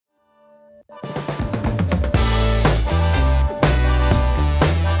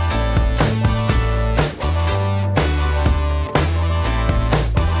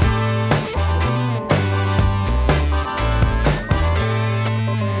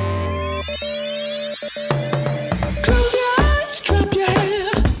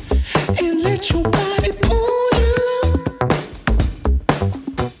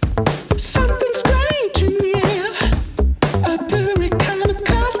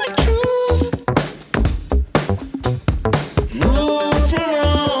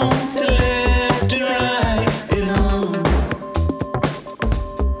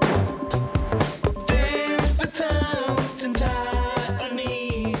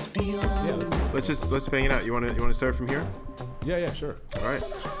let's bang it out. You want to start from here? Yeah, sure. All right.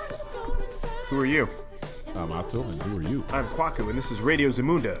 Who are you? I'm Otto, and who are you? I'm Kwaku, and this is Radio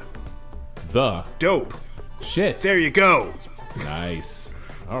Zamunda. The Dope. shit. There you go. Nice.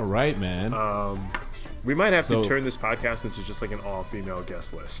 All right, man. We might have to turn this podcast into just like an all-female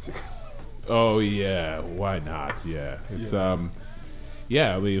guest list. Oh yeah, why not? Yeah, it's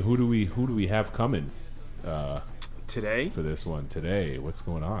yeah. I mean, who do we have coming Today? for this one today? What's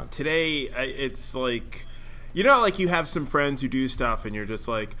going on? Today, it's like, you know, like you have some friends who do stuff, and you're just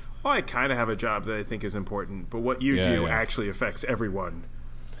like, oh, I kind of have a job that I think is important, but what you do actually affects everyone.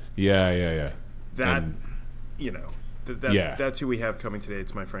 Yeah. That, And, you know, Yeah. that's who we have coming today.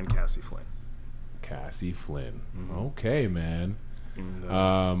 It's my friend Cassie Flynn. Cassie Flynn. Okay, man.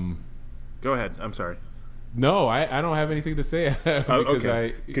 And, go ahead. I'm sorry. No, I don't have anything to say because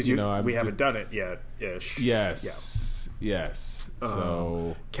Because we haven't done it yet. Ish. Yes.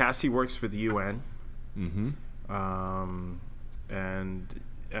 So Cassie works for the UN. Mm-hmm.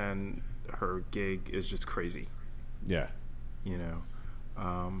 And her gig is just crazy. Yeah. You know.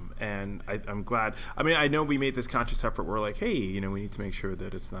 And I'm glad. I mean, I know we made this conscious effort. We're like, hey, you know, we need to make sure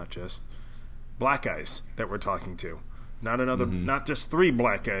that it's not just black guys that we're talking to, not just three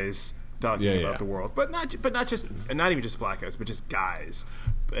black guys talking about the world, but not even just black guys, but just guys.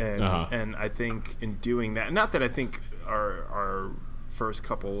 And and I think in doing that, not that I think our first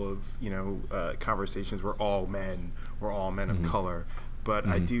couple of conversations were all men of color, but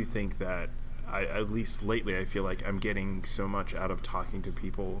I do think that at least lately, I feel like I'm getting so much out of talking to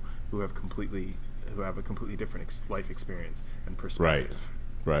people who have a completely different life experience and perspective.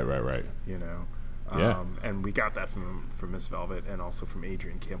 Right. You know, Yeah. And we got that from Miss Velvet, and also from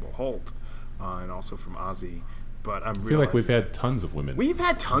Adrienne Campbell Holt, and also from Ozzy. But I feel like we've had tons of women. We've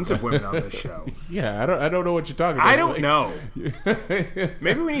had tons of women on this show. Yeah, I don't know what you're talking about. I don't know.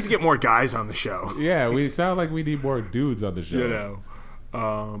 Maybe we need to get more guys on the show. Yeah, we sound like we need more dudes on the show. You know.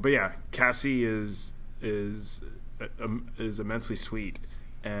 But yeah, Cassie is immensely sweet,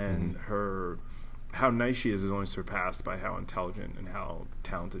 and how nice she is only surpassed by how intelligent and how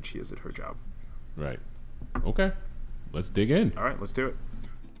talented she is at her job. Right. Okay. Let's dig in. All right, let's do it.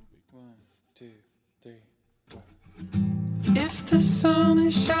 1, 2, 3, 4. If the sun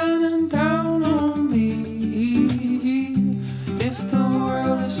is shining down on me, if the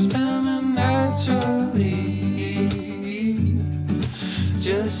world is spinning naturally,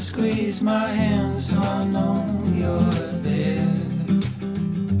 just squeeze my hand so I know you're there.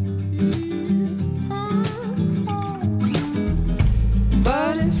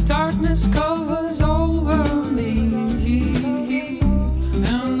 But if darkness covers over me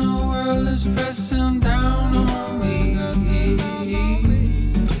and the world is pressing down on me,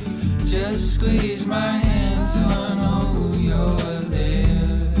 just squeeze my hand so I know you're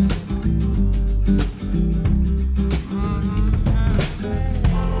there.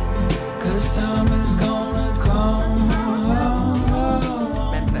 'Cause time is gonna come.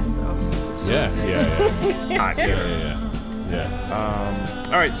 Memphis, so. Yeah.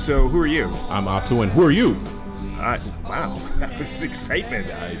 All right, so who are you? I'm Otto, and who are you? Wow, that was excitement.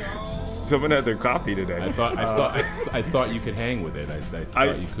 Someone had their coffee today. I thought you could hang with it. I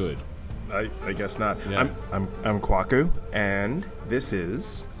thought you could. I guess not. Yeah. I'm Kwaku, and this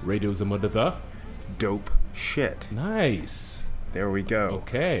is Radio Zamunda the Dope Shit. Nice. There we go.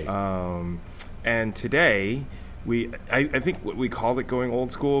 Okay. And today I think we called it going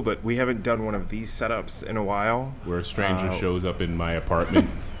old school, but we haven't done one of these setups in a while. Where a stranger shows up in my apartment.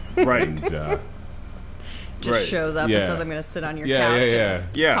 Right. And, Just shows up Yeah. and says, I'm going to sit on your Yeah, couch yeah,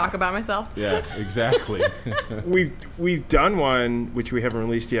 and yeah. talk about myself. yeah, exactly. We've done one which we haven't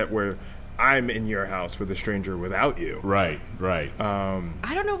released yet, where I'm in your house with a stranger without you. Right. I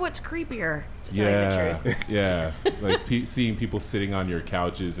don't know what's creepier, to tell you the truth. Yeah. Like seeing people sitting on your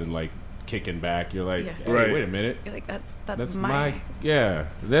couches and like kicking back. You're like, Yeah. hey, Right. wait a minute. You're like, that's That's my...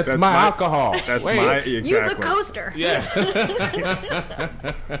 That's my alcohol. That's Wait. my Use exactly. a coaster. Yeah.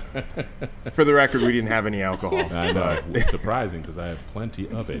 For the record, we didn't have any alcohol. I know. It's surprising because I have plenty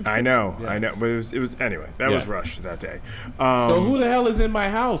of it. I know, Yes. but it was anyway. That Yeah. was rushed that day. So who the hell is in my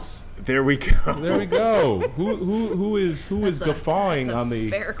house? There we go. There we go. Who is guffawing That's a on the?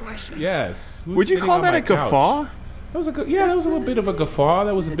 fair question. Yes. Who's Would you sitting call on that my a guffaw? couch? That was that was a little bit of a guffaw.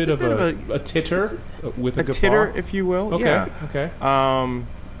 That was a bit of a titter with a A guffaw. titter, if you will. Okay. Yeah. Okay.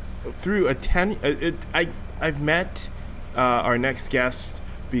 Through I've met our next guest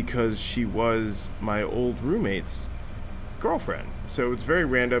because she was my old roommate's girlfriend. So it's very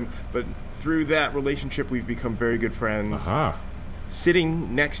random, but through that relationship, we've become very good friends. Uh-huh.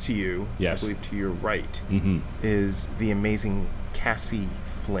 Sitting next to you, Yes. I believe to your right, Mm-hmm. is the amazing Cassie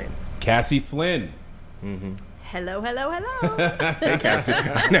Flynn. Cassie Flynn. Hello, hello, hello. Hey, Cassie.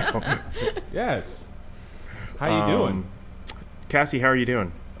 I know. Yes. How you doing? Cassie, how are you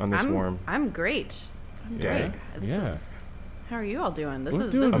doing on this warm? I'm great. I'm day? great. How are you all doing? This We're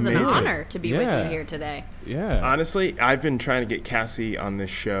is doing an amazing. honor to be with you here today. Yeah. Honestly, I've been trying to get Cassie on this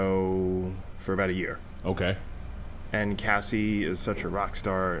show for about a year. Okay. And Cassie is such a rock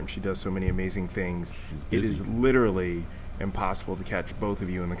star, and she does so many amazing things. It busy. is literally impossible to catch both of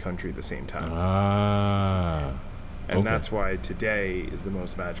you in the country at the same time. And okay. that's why today is the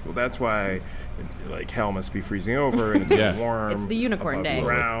most magical. That's why, like, hell must be freezing over, and it's Yeah. so warm. It's the unicorn above day.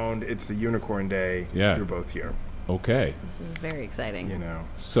 ground. It's the unicorn day. Yeah. You're both here, Okay. This is very exciting. you know.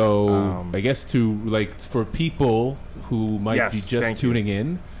 So I guess for people who might Yes, be just thank you. tuning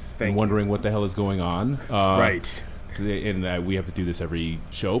in Thank and you. wondering what the hell is going on, Right. And we have to do this every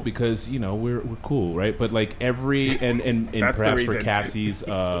show because we're cool, right? But like every and That's the perhaps for reason. Cassie's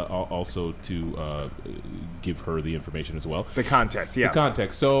also to give her the information as well. The context, yeah. The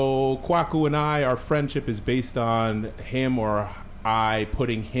context. So Kwaku and I, our friendship is based on him or I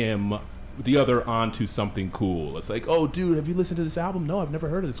putting the other onto something cool. It's like, oh, dude, have you listened to this album? No, I've never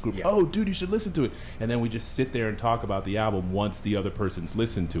heard of this group. Yeah. Oh, dude, you should listen to it. And then we just sit there and talk about the album once the other person's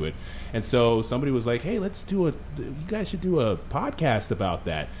listened to it. And so somebody was like, hey, you guys should do a podcast about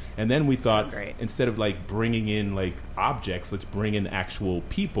that. And then we thought, great. instead of like bringing in like objects, let's bring in actual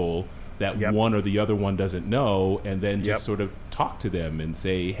people that Yep. one or the other one doesn't know, and then just Yep. sort of talk to them and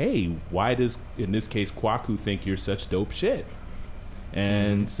say, hey, why does, in this case, Kwaku think you're such dope shit?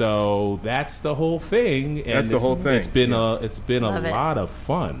 And so that's the whole thing. And That's the whole thing. It's been Yeah. a Love it. lot of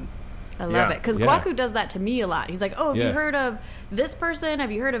fun. I love Yeah. it. Because Yeah. Kwaku does that to me a lot. He's like, oh, have Yeah. you heard of this person?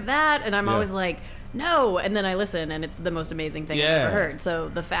 Have you heard of that? And I'm Yeah. always like, no. And then I listen, and it's the most amazing thing I've Yeah. ever heard. So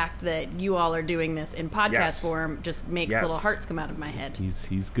the fact that you all are doing this in podcast Yes. form just makes Yes. little hearts come out of my head.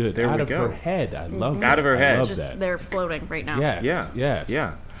 He's good. There out we of go. her head. I love that. Out of her I head. love Just that. they're floating right now. Yes. Yeah. Yes.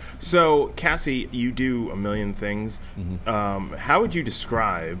 Yeah. So, Cassie, you do a million things. How would you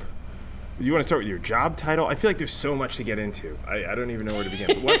describe? Do you want to start with your job title? I feel like there's so much to get into. I don't even know where to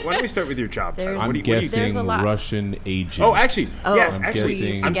begin. But why don't we start with your job title? There's- I'm What do you- There's guessing a lot. Russian agent. Oh, actually, Oh, yes. I'm Actually,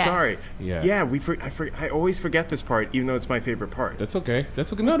 guessing- I'm Yes. sorry. Yeah. I always forget this part, even though it's my favorite part. That's okay.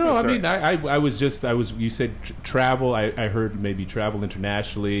 That's okay. No. I That's mean, I was. You said travel. I heard maybe travel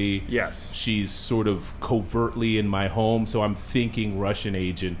internationally. Yes. She's sort of covertly in my home, so I'm thinking Russian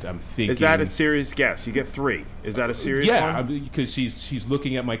agent. I'm thinking. Is that a serious guess? You get 3. Is that a serious Yeah, one? because she's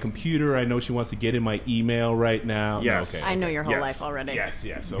looking at my computer. I know she wants to get in my email right now. No, Yes. okay, I know okay. your whole Yes. life already. Yes.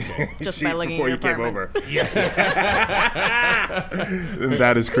 Okay. Just She- by looking before at your you came over. apartment.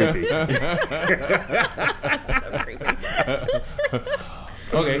 That is creepy. So creepy.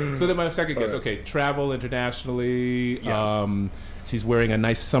 Okay, so then my second guess. Okay, travel internationally. Yeah. She's wearing a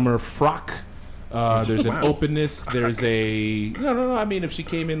nice summer frock. There's an Wow. openness. There's a no. I mean, if she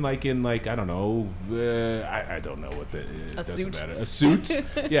came in like I don't know. I don't know what the it doesn't suit. matter. A suit.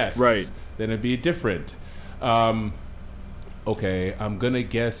 Yes. Right. Then it'd be different. Okay, I'm gonna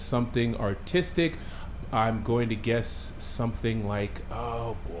guess something artistic. I'm going to guess something like,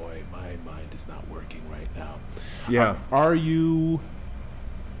 oh boy, my mind is not working right now. Yeah. Are you?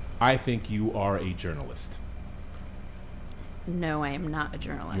 I think you are a journalist. No, I am not a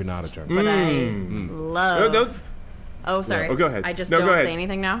journalist. You're not a journalist. But I No, love. no, Oh, sorry. Oh, go ahead. I just No, go don't ahead. say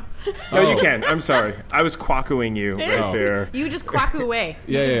anything now. No, you Oh. can. I'm sorry. I was quackuing you right Oh. there. You just quack away.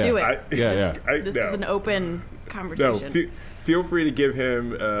 You Yeah, just yeah. do it. Yeah. This no. is an open No, conversation. feel free to give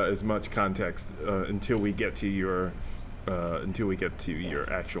him as much context until we get to your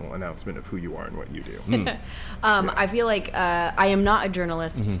actual announcement of who you are and what you do. I feel like I am not a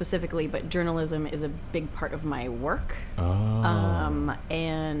journalist Mm-hmm. specifically, but journalism is a big part of my work. Oh.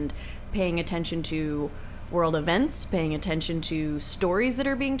 And paying attention to world events, paying attention to stories that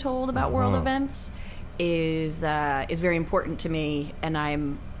are being told about world events is very important to me. And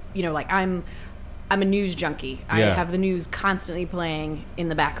I'm a news junkie. I Yeah. have the news constantly playing in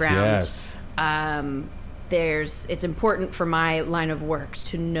the background. Yes. It's important for my line of work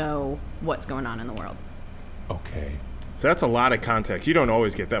to know what's going on in the world. Okay. So that's a lot of context. You don't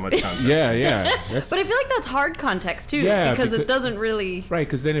always get that much context. Yeah. That's But I feel like that's hard context too, Yeah, because it because- doesn't really. right.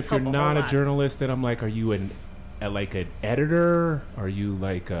 Because then if you're help a whole not a lot. journalist, then I'm like, are you an editor? Are you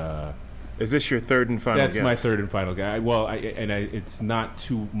like a? Is this your third and final That's guess? my third and final guy. Well, it's not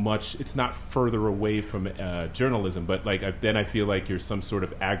too much. It's not further away from journalism, but then I feel like you're some sort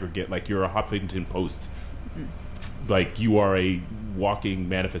of aggregate. Like you're a Huffington Post. Like you are a walking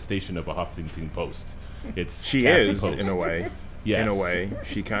manifestation of a Huffington Post. It's She Cassie is, Post. in a way. Yes. In a way,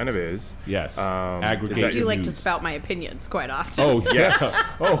 she kind of is. Yes. Aggregate I do like to news. spout my opinions quite often. Oh, Yes.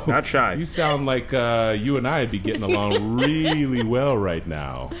 Oh, Not shy. You sound like you and I would be getting along really well right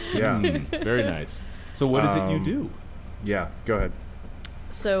now. Yeah. Very nice. So what is it you do? Yeah, go ahead.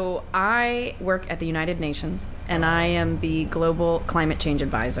 So I work at the United Nations, and I am the Global Climate Change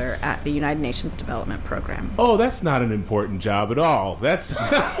Advisor at the United Nations Development Program. Oh, that's not an important job at all. That's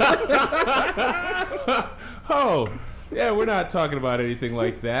oh, yeah, we're not talking about anything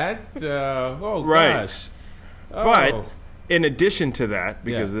like that. Right. Gosh. But Oh. in addition to that,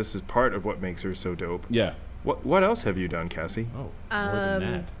 because Yeah. this is part of what makes her so dope, Yeah. what else have you done, Cassie? Oh, more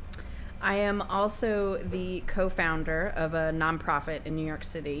than that. I am also the co-founder of a nonprofit in New York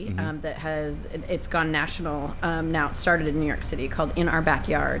City that it's gone national now. It started in New York City called In Our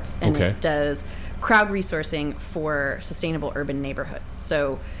Backyards, and Okay. it does crowd resourcing for sustainable urban neighborhoods.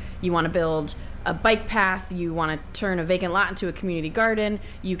 So you want to build a bike path, you want to turn a vacant lot into a community garden,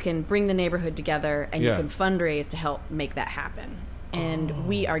 you can bring the neighborhood together, and Yeah. you can fundraise to help make that happen. And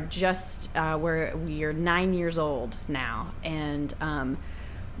we are just we are 9 years old now, and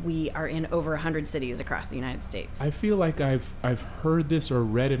we are in over 100 cities across the United States. I feel like I've heard this or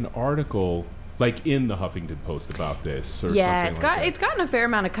read an article like in the Huffington Post about this or Yeah, something it's gotten a fair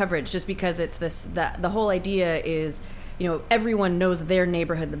amount of coverage just because it's the whole idea is, you know, everyone knows their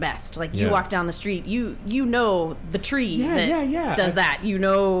neighborhood the best. Like you Yeah. walk down the street, you know the tree Yeah, that yeah. does that. You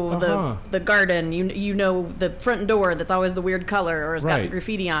know Uh-huh. the garden. You know the front door that's always the weird color or has got the Right.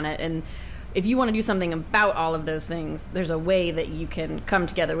 graffiti on it. And if you want to do something about all of those things, there's a way that you can come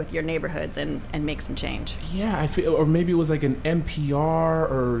together with your neighborhoods and make some change. Yeah, I feel, or maybe it was like an NPR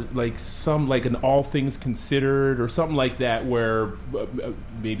or like some like an All Things Considered or something like that, where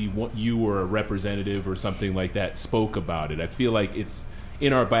maybe you or a representative or something like that spoke about it. I feel like it's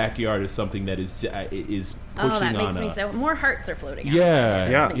In Our Backyard is something that is pushing Oh, that makes on me a, so more hearts are floating out. Yeah,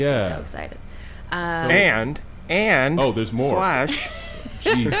 Yeah. Makes yeah. me so excited. And Oh, there's more. slash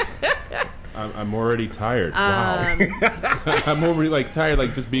Jeez. I'm already tired. Wow. Um, I'm already like tired,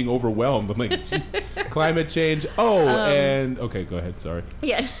 like just being overwhelmed. I'm like, gee, climate change. Oh, and okay, go ahead. Sorry.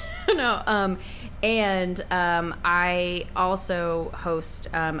 Yeah, no. I also host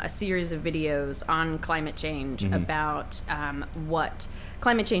a series of videos on climate change about what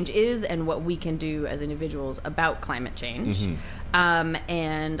climate change is and what we can do as individuals about climate change.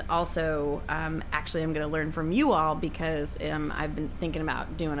 And also, actually, I'm going to learn from you all because I've been thinking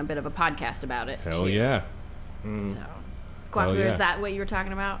about doing a bit of a podcast about it. Hell too. yeah. So, Guacamole, yeah. is that what you were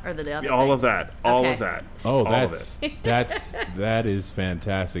talking about, or the other? all thing? of that. All Okay. of that. Oh, All of that is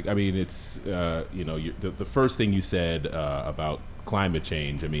fantastic. I mean, it's the first thing you said about climate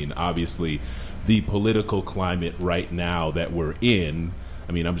change. I mean, obviously, the political climate right now that we're in.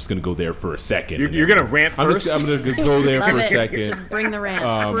 I mean, I'm just going to go there for a second. You're going to rant first? I'm going to go there for Love a it. second. Just bring the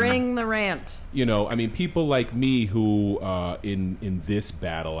rant. Bring the rant. You know, I mean, people like me who, in this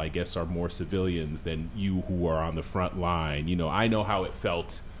battle, I guess, are more civilians than you who are on the front line. You know, I know how it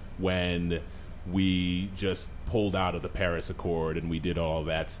felt when we just pulled out of the Paris Accord and we did all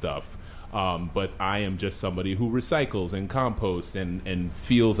that stuff. But I am just somebody who recycles and composts and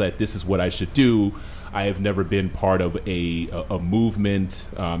feels that this is what I should do. I have never been part of a movement.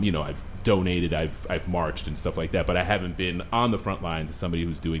 You know, I've donated, I've marched and stuff like that, but I haven't been on the front lines as somebody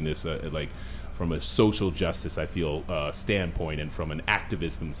who's doing this like from a social justice, I feel, standpoint and from an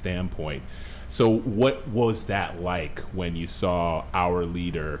activism standpoint. So what was that like when you saw our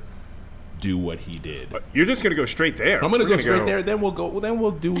leader do what he did? You're just going to go straight there. I'm going to We're go gonna straight there. Then we'll go. Then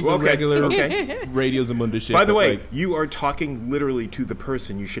we'll do the Okay, regular okay. Radio Zamunda shit. By the but, way, like, you are talking literally to the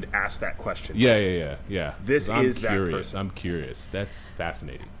person you should ask that question. yeah. This 'Cause I'm is that curious. person. I'm curious. That's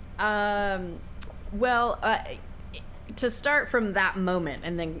fascinating. Well, to start from that moment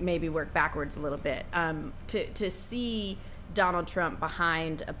and then maybe work backwards a little bit, to see Donald Trump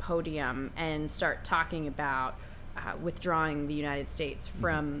behind a podium and start talking about withdrawing the United States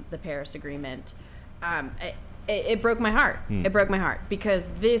from the Paris Agreement, it broke my heart. It broke my heart because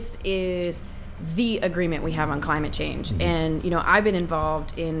this is the agreement we have on climate change. And, you know, I've been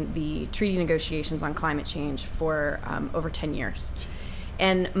involved in the treaty negotiations on climate change for over 10 years.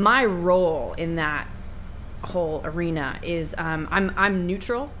 And my role in that whole arena is I'm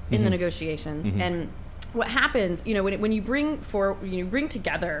neutral in the negotiations. And what happens, you know, when you bring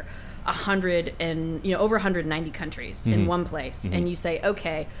together 100 and over 190 countries in one place, and you say,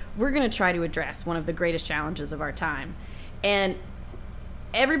 okay, we're going to try to address one of the greatest challenges of our time, and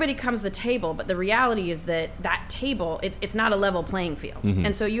everybody comes to the table, but the reality is that table, it's not a level playing field.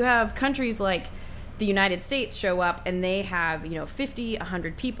 And so you have countries like the United States show up, and they have 50,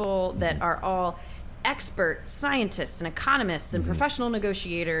 100 people that are all expert scientists and economists and professional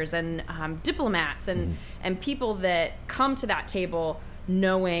negotiators and diplomats and people that come to that table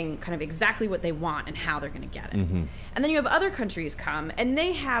knowing kind of exactly what they want and how they're going to get it. And then you have other countries come and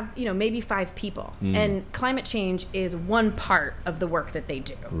they have, maybe 5 people. And climate change is one part of the work that they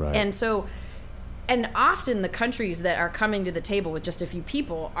do. Right. And often the countries that are coming to the table with just a few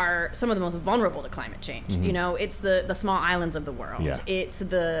people are some of the most vulnerable to climate change. It's the small islands of the world. Yeah. It's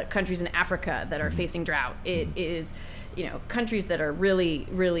the countries in Africa that are facing drought. It is, countries that are really,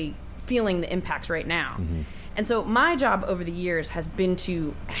 really feeling the impacts right now. And so my job over the years has been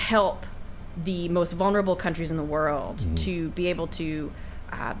to help the most vulnerable countries in the world to be able to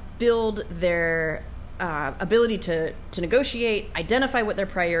build their ability to negotiate, identify what their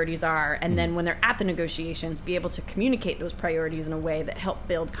priorities are, and then when they're at the negotiations, be able to communicate those priorities in a way that help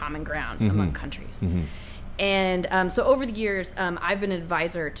build common ground among countries. And so over the years, I've been an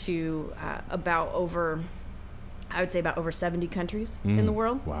advisor to about over 70 countries in the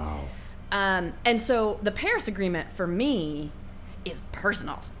world. Wow. And so the Paris Agreement for me is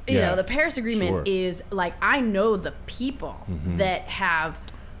personal. Yeah, The Paris Agreement is like, I know the people that have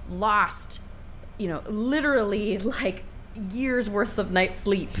lost, literally like years worth of night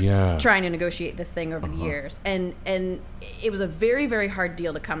sleep trying to negotiate this thing over the years. And it was a very, very hard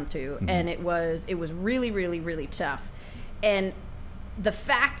deal to come to. And it was really, really, really tough. And the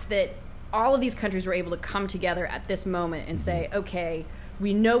fact that all of these countries were able to come together at this moment and say, okay,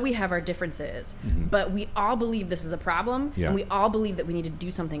 we know we have our differences, but we all believe this is a problem, and we all believe that we need to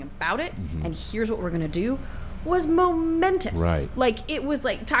do something about it, and here's what we're going to do, was momentous. Right. Like, it was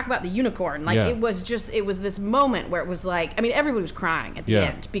like, talk about the unicorn. Like, it was this moment where it was like, I mean, everybody was crying at the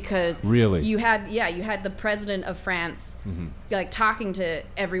end, because really you had the president of France, like, talking to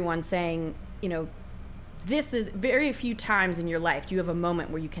everyone saying, this is very few times in your life do you have a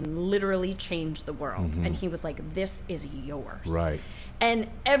moment where you can literally change the world. And he was like, this is yours. Right. And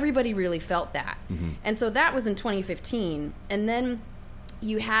everybody really felt that. And so that was in 2015. And then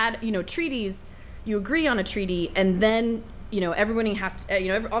you had, treaties, you agree on a treaty, and then, everybody has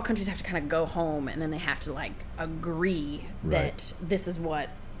to, all countries have to kind of go home, and then they have to, like, agree that this is what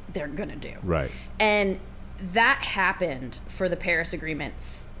they're going to do. Right. And that happened for the Paris Agreement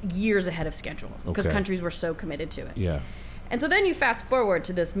years ahead of schedule, because countries were so committed to it. Yeah. And so then you fast forward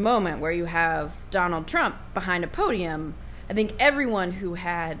to this moment where you have Donald Trump behind a podium. I think everyone who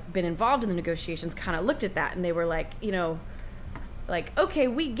had been involved in the negotiations kind of looked at that, and they were like, okay,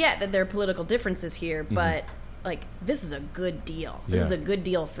 we get that there are political differences here, but, like, this is a good deal. This is a good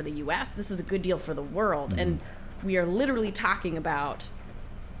deal for the U.S. This is a good deal for the world. And we are literally talking about,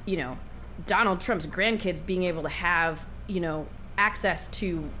 Donald Trump's grandkids being able to have, access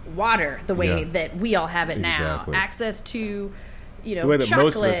to water the way that we all have it now. Access to,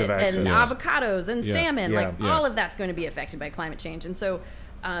 chocolate and avocados and salmon. All of that's going to be affected by climate change. And so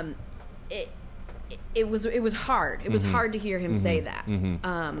it was hard. It was hard to hear him say that.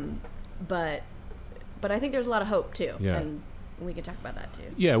 But I think there's a lot of hope too. Yeah. And we can talk about that too.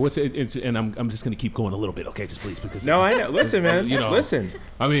 Yeah, and I'm just going to keep going a little bit, okay? Just please, because no, I know. Listen, man. Listen.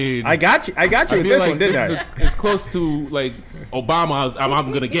 I mean, I got you with this like one, didn't I? It's close to like Obama. I'm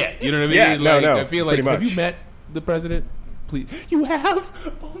going to get. You know what I mean? Yeah, no. I feel like, much. have you met the president? Please, you have.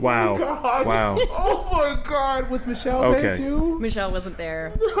 Oh wow. My God. Wow. Oh my God. Was Michelle there too? Michelle wasn't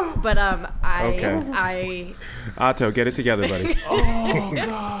there, but I. Otto, get it together, buddy. Oh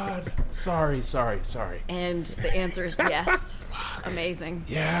God. Sorry. And the answer is yes. Amazing.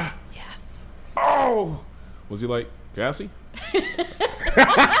 Yeah. Yes. Oh. Was he like, Cassie? How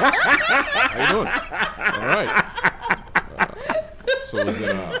you doing? All right. So is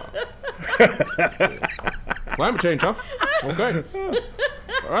it climate change, huh? Okay.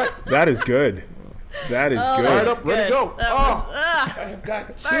 All right. That is good. That is good. Fired up, ready to go. I have got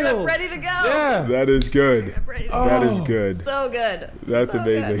chills. fired up, ready to go. Yeah. That is good. That is good. So good. That's so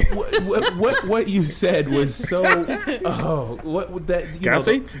amazing. Good. What you said was so. What that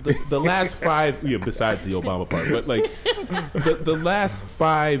Cassie? The last 5. Besides the Obama part, but like the last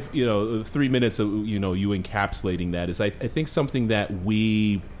 5. 3 minutes of you encapsulating that is I think something that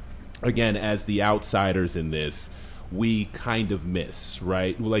we, again, as the outsiders in this, we kind of miss,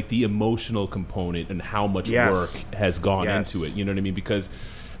 right? Like the emotional component and how much work has gone into it. You know what I mean? Because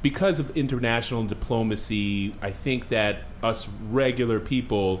of international diplomacy, I think that us regular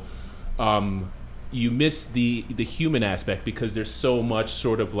people, you miss the human aspect because there's so much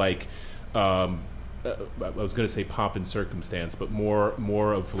sort of like, I was going to say pomp and circumstance, but more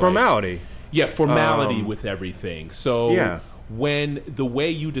of like, formality. Yeah, formality with everything. So when the way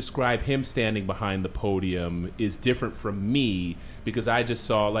you describe him standing behind the podium is different from me, because I just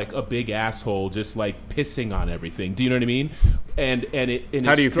saw like a big asshole just like pissing on everything. Do you know what I mean? And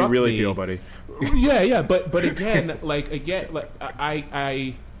how do you struck really me, feel, buddy? Yeah. But again,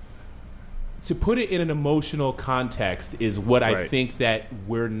 I to put it in an emotional context is what I think that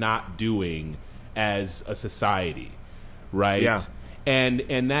we're not doing as a society, right? Yeah.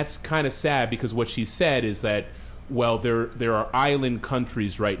 And that's kind of sad, because what she said is that, well, there are island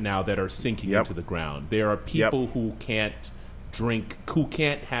countries right now that are sinking into the ground. There are people who can't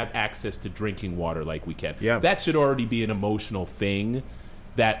have access to drinking water like we can. Yeah. That should already be an emotional thing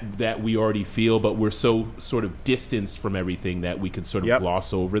that we already feel, but we're so sort of distanced from everything that we can sort of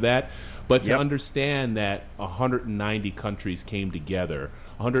gloss over that. But to understand that 190 countries came together,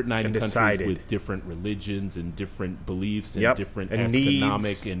 190 countries with different religions and different beliefs and different economic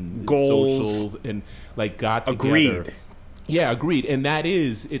needs, and goals, socials, and like got together. Agreed. Yeah, agreed. And that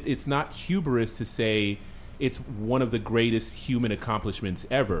is, it's not hubris to say it's one of the greatest human accomplishments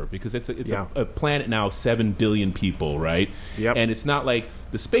ever, because it's a planet now of 7 billion people, right? Yep. And it's not like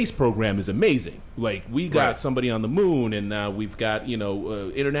the space program is amazing. Like, we got somebody on the moon, and we've got,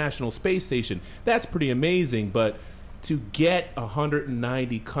 International Space Station. That's pretty amazing. But to get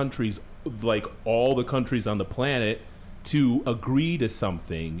 190 countries, like all the countries on the planet, to agree to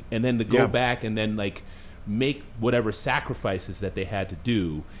something, and then to go back and then like make whatever sacrifices that they had to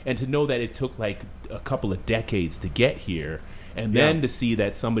do, and to know that it took like a couple of decades to get here, and then to see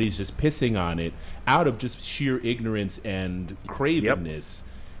that somebody's just pissing on it out of just sheer ignorance and cravenness,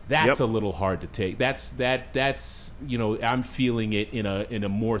 that's a little hard to take. That's I'm feeling it in a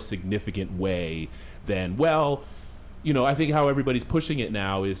more significant way than, well, I think how everybody's pushing it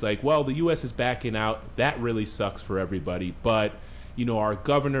now is like, well, the U.S. is backing out. That really sucks for everybody, but our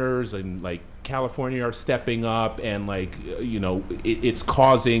governors and like California are stepping up, and like it's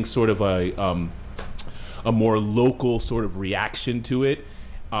causing sort of a more local sort of reaction to it.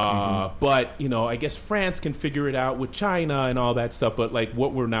 But I guess France can figure it out with China and all that stuff. But like,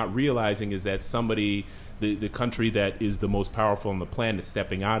 what we're not realizing is that somebody, the country that is the most powerful on the planet,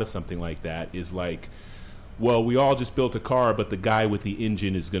 stepping out of something like that is like, well, we all just built a car, but the guy with the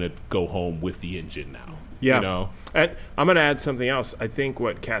engine is going to go home with the engine now. Yeah. And I'm going to add something else. I think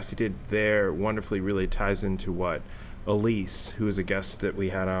what Cassie did there wonderfully really ties into what Elise, who is a guest that we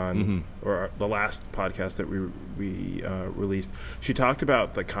had on, or the last podcast that we released, she talked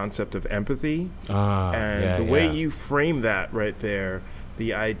about the concept of empathy. And the way you frame that right there,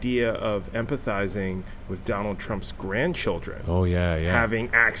 the idea of empathizing with Donald Trump's grandchildren,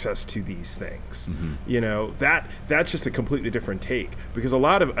 having access to these things, that's just a completely different take, because a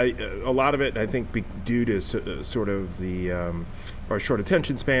lot of it, I think, due to sort of the our short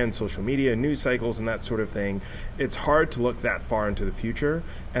attention span, social media, news cycles, and that sort of thing, it's hard to look that far into the future,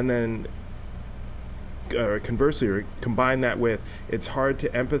 and then conversely, or combine that with, it's hard to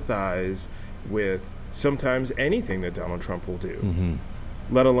empathize with sometimes anything that Donald Trump will do.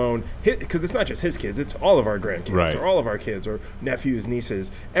 Let alone, because it's not just his kids, it's all of our grandkids, or all of our kids, or nephews, nieces,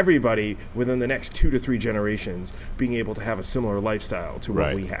 everybody within the next 2 to 3 generations being able to have a similar lifestyle to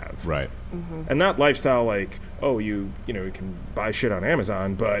what we have. Right. And not lifestyle like, oh, you can buy shit on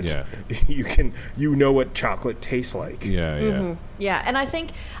Amazon, but you can, what chocolate tastes like. Yeah, and I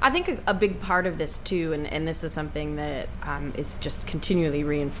think a big part of this too, and this is something that is just continually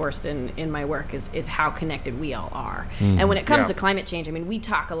reinforced in my work, is how connected we all are. And when it comes to climate change, I mean, we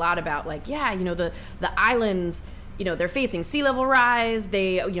talk a lot about like, the islands, they're facing sea level rise.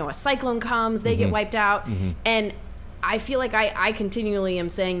 They, a cyclone comes, they get wiped out, and I feel like I continually am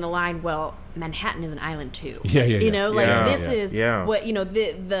saying the line, well, Manhattan is an island too. This is what,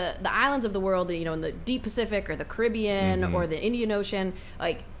 the islands of the world, in the deep Pacific or the Caribbean or the Indian Ocean,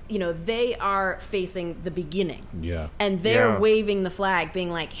 like, they are facing the beginning. And they're waving the flag,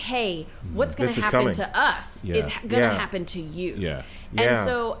 being like, hey, what's going to happen to us is going to happen to you.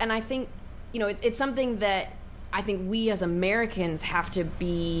 And I think, it's something that I think we as Americans have to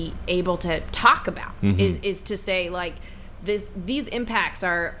be able to talk about, is to say, like, these impacts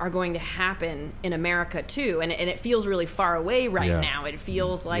are going to happen in America too, and it feels really far away now. It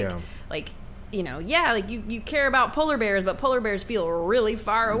feels like you care about polar bears, but polar bears feel really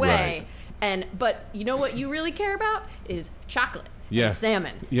far away. But you know what you really care about is chocolate. And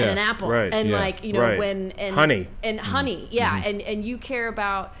salmon and an apple and honey and you care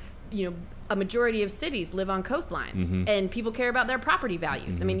about, a majority of cities live on coastlines, and people care about their property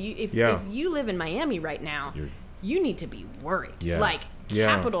values. I mean, if you live in Miami right now, you need to be worried,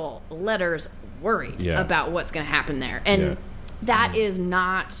 capital letters worried about what's going to happen there. And that is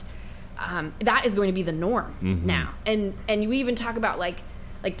not that is going to be the norm now. And you even talk about like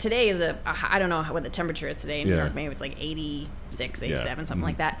today is I don't know what the temperature is today in New York. Maybe it's like 86, 87, something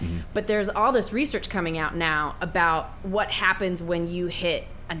like that. But there's all this research coming out now about what happens when you hit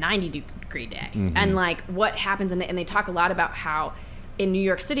a 90-degree day, and like what happens. And they talk a lot about how in New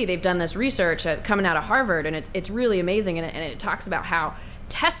York City they've done this research coming out of Harvard, and it's really amazing. And it talks about how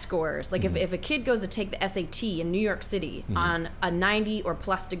test scores, like if a kid goes to take the SAT in New York City on a 90 or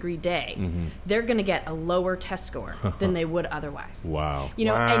plus degree day, they're going to get a lower test score than they would otherwise. Wow. You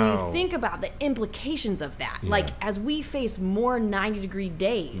know, and you think about the implications of that. Like as we face more 90-degree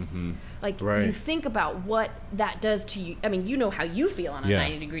days, like you think about what that does to you. I mean, you know how you feel on a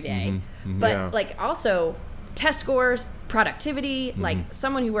 90-degree day, but like also test scores, productivity, like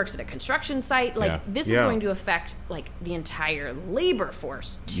someone who works at a construction site, like this is going to affect like the entire labor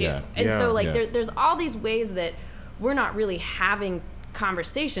force too. And so like there's all these ways that we're not really having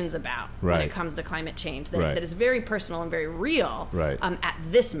conversations about when it comes to climate change that is very personal and very real at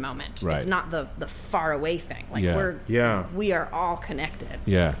this moment. It's not the far away thing. Like we are all connected.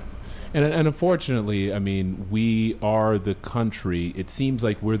 And unfortunately, I mean, we are the country, it seems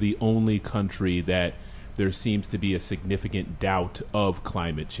like we're the only country that there seems to be a significant doubt of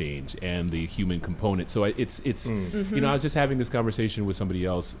climate change and the human component. So it's you know, I was just having this conversation with somebody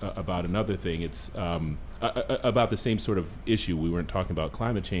else about another thing. It's about the same sort of issue. We weren't talking about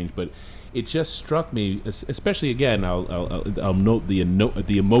climate change, but it just struck me, especially again, I'll note the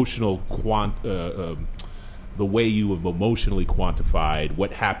emotional the way you have emotionally quantified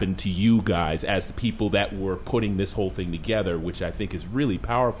what happened to you guys as the people that were putting this whole thing together, which I think is really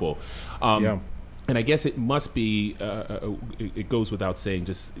powerful. And I guess it must be, it goes without saying,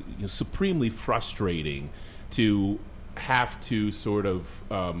 just supremely frustrating to have to sort of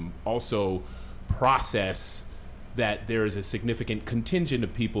also process that there is a significant contingent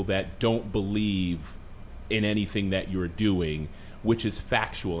of people that don't believe in anything that you're doing, which is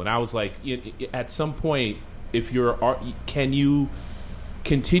factual. And I was like, at some point, can you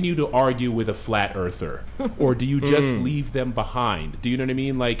continue to argue with a flat earther, or do you just leave them behind? Do you know what I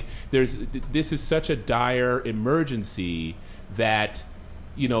mean? Like, this is such a dire emergency that,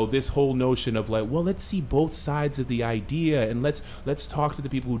 you know, this whole notion of like, well, let's see both sides of the idea, and let's talk to the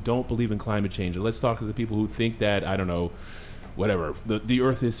people who don't believe in climate change, and let's talk to the people who think that, I don't know, whatever, the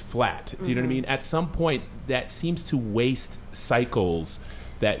earth is flat. Do you know what I mean? At some point, that seems to waste cycles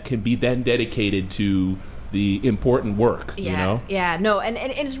that can be then dedicated to the important work, you know? Yeah, no, and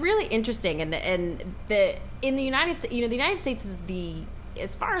it's really interesting, in the United States, you know, the United States is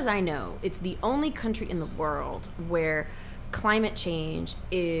as far as I know, it's the only country in the world where climate change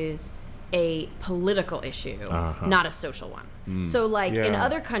is a political issue, not a social one. So, like, in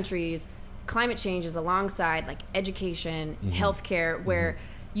other countries, climate change is alongside, like, education, healthcare, where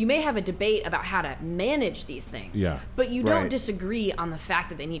you may have a debate about how to manage these things, but you don't disagree on the fact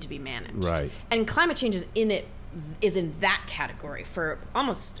that they need to be managed. And climate change is in that category for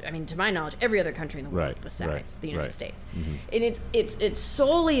almost, I mean, to my knowledge, every other country in the world besides the United States. And it's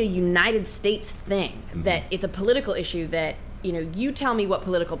solely a United States thing, that it's a political issue that, you know, you tell me what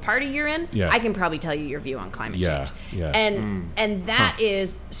political party you're in, I can probably tell you your view on climate change. And that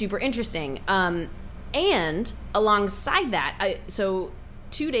is super interesting. And alongside that, so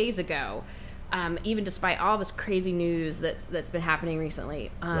 2 days ago, even despite all this crazy news that's been happening recently,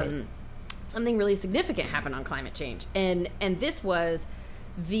 something really significant happened on climate change. And this was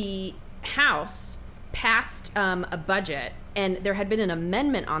the House passed a budget, and there had been an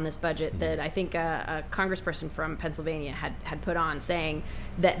amendment on this budget that I think a congressperson from Pennsylvania had put on, saying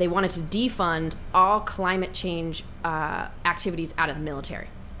that they wanted to defund all climate change activities out of the military.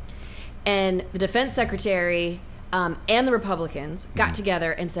 And the defense secretary and the Republicans got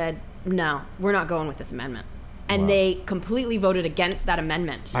together and said, no, we're not going with this amendment. And they completely voted against that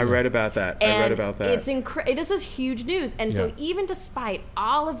amendment. I read about that. It's this is huge news. And so even despite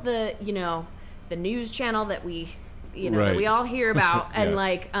all of the, you know, the news channel that we, you know, that we all hear about, and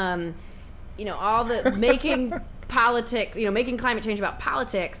like, you know, all the making politics, you know, making climate change about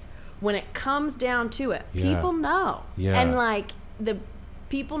politics, when it comes down to it, people know. And like, the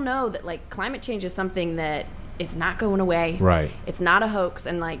people know that like climate change is something that it's not going away. It's not a hoax,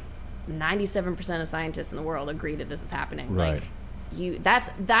 and like 97% of scientists in the world agree that this is happening. Like,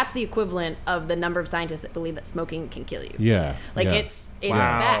 that's the equivalent of the number of scientists that believe that smoking can kill you. Like it's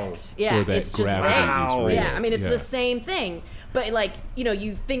fact. It's just there. I mean, it's the same thing. But like, you know,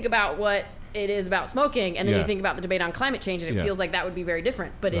 you think about what it is about smoking, and then you think about the debate on climate change, and it feels like that would be very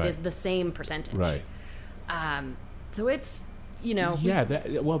different. But it is the same percentage. So it's, you know.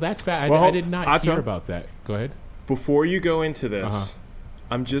 That's fact. I did not hear about that. Go ahead. Before you go into this,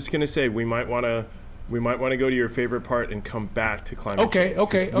 I'm just gonna say we might want to go to your favorite part and come back to climate change.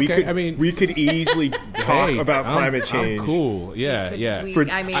 Okay. We could easily talk about climate change. I'm cool. Yeah. For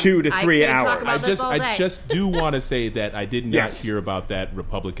 2 to 3 hours. I just do want to say that I did not Yes. hear about that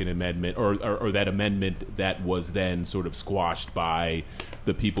Republican amendment or that amendment that was then sort of squashed by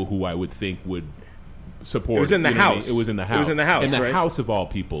the people who I would think would support. It was in the House. It was in the House. It was in the House, In the right? House of all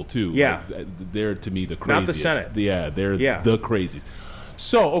people, too. Yeah. Like, they're, to me, the craziest. Not the Senate. Yeah, they're the craziest.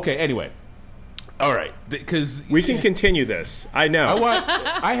 So, okay, anyway. All right, because We can continue this. I know.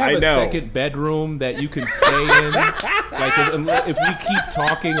 I have I a know. second bedroom that you can stay in. Like if we keep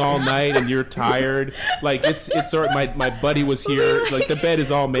talking all night and you're tired, like it's sort of, my buddy was here. Like the bed is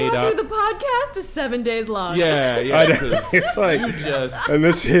all made up. The podcast is 7 days long. Yeah. I know. 'Cause It's like, you just and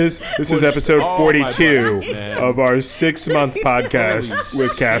this is episode all my 42 buttons, man. of our 6-month podcast Holy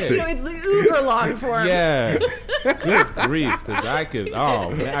with Cassie. It's the uber long form. yeah. Good grief, because I could.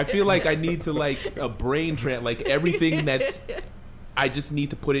 Oh man, I feel like I need to like a brain like everything that's. I just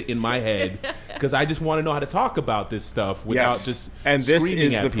need to put it in my head because I just want to know how to talk about this stuff without Yes. just And this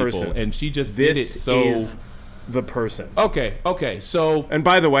screaming is at the people. person. And she just did it. This So is the person. okay. So And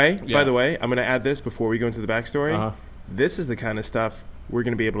by the way, Yeah. I'm going to add this before we go into the backstory. Uh-huh. This is the kind of stuff we're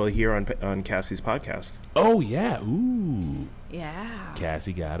going to be able to hear on Cassie's podcast. ooh, Yeah.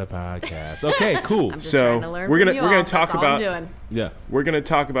 Cassie got a podcast. Okay, cool. I'm just So, trying to learn we're from gonna- you we're gonna all. talk That's all I'm about- doing. Yeah. We're going to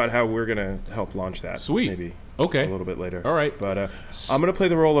talk about how we're going to help launch that. Sweet. Maybe. Okay. A little bit later. All right. But I'm going to play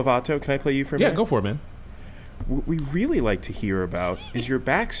the role of Otto. Can I play you for a Yeah, minute? go for it, man. What we really like to hear about is your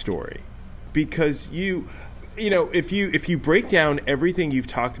backstory, because you know, if you break down everything you've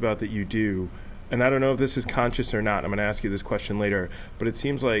talked about that you do, and I don't know if this is conscious or not, I'm going to ask you this question later, but it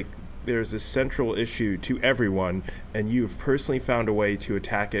seems like there's a central issue to everyone, and you've personally found a way to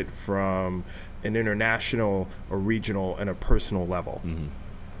attack it from an international, a regional, and a personal level. Mm-hmm.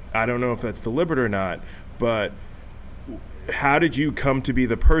 I don't know if that's deliberate or not, but how did you come to be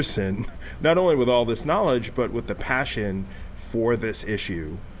the person, not only with all this knowledge, but with the passion for this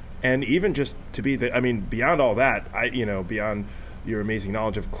issue? And even just to be beyond all that, beyond your amazing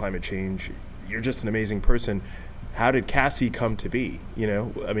knowledge of climate change, you're just an amazing person. How did Cassie come to be?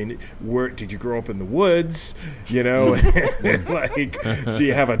 Where did you grow up in the woods? Like, do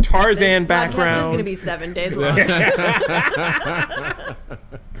you have a Tarzan Podcast is background? going to be 7 days long.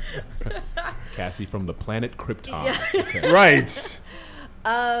 Cassie from the planet Krypton. Yeah. Okay. Right.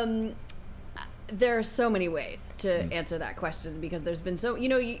 There are so many ways to answer that question, because there's been so,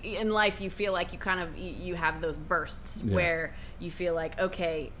 in life you feel like you kind of, you have those bursts where you feel like,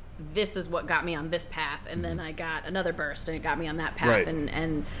 okay, this is what got me on this path, and then I got another burst and it got me on that path. Right.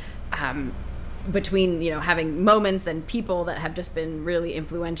 And between, having moments and people that have just been really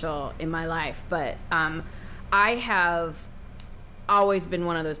influential in my life. But I have always been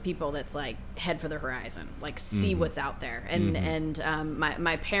one of those people that's like head for the horizon, like see what's out there. And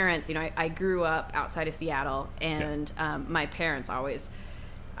my parents, I grew up outside of Seattle, and my parents always,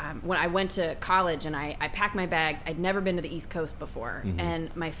 when I went to college and I packed my bags, I'd never been to the East Coast before.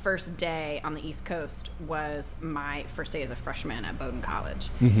 And my first day on the East Coast was my first day as a freshman at Bowdoin College.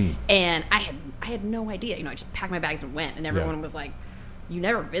 And I had no idea, I just packed my bags and went, and everyone was like, you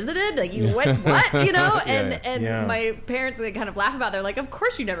never visited? Like, you went, what? And my parents, they kind of laugh about it. They're like, of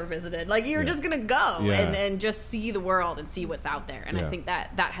course you never visited. Like, you're just going to go and just see the world and see what's out there. And I think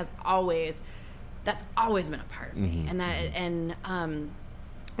that has always, that's always been a part of me. And that,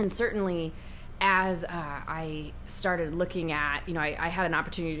 and certainly as I started looking at, I had an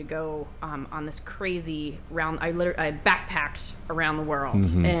opportunity to go on this crazy round, I backpacked around the world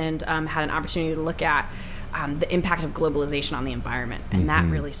and had an opportunity to look at the impact of globalization on the environment, and that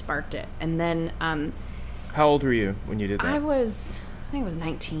really sparked it. And then How old were you when you did that? I think it was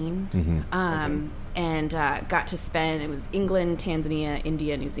 19, and got to spend, it was England, Tanzania,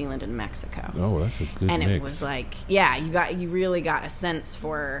 India, New Zealand, and Mexico. Oh, that's a good And mix. it was like, you really got a sense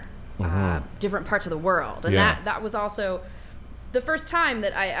for different parts of the world. And that was also the first time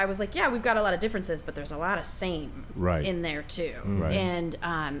that I was like, we've got a lot of differences, but there's a lot of same in there too. Right. And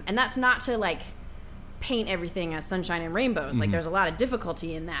that's not to like paint everything as sunshine and rainbows. Like, there's a lot of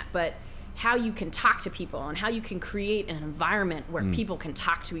difficulty in that, but how you can talk to people and how you can create an environment where people can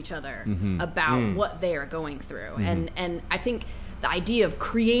talk to each other about what they are going through. And I think the idea of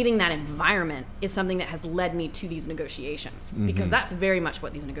creating that environment is something that has led me to these negotiations, because that's very much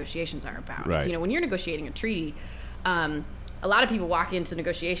what these negotiations are about. Right. So, when you're negotiating a treaty, a lot of people walk into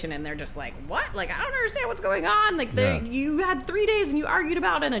negotiation and they're just like, what? Like, I don't understand what's going on. Like, you had 3 days and you argued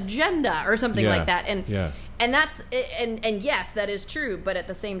about an agenda or something like that. And that's, and yes, that is true. But at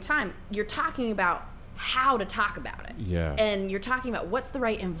the same time, you're talking about how to talk about it. Yeah. And you're talking about what's the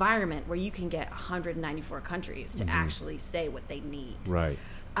right environment where you can get 194 countries to actually say what they need. Right.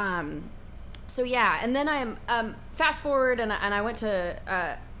 So yeah, and then I'm fast forward, and I went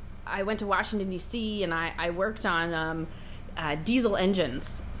to Washington D.C. and I worked on diesel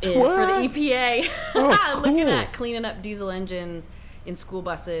engines for the EPA, looking at cleaning up diesel engines in school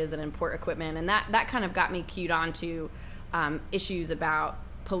buses and in port equipment, and that kind of got me cued on to issues about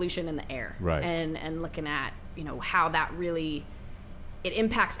pollution in the air, right? And looking at how that really it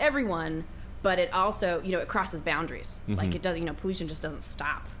impacts everyone, but it also it crosses boundaries. Like it does, pollution just doesn't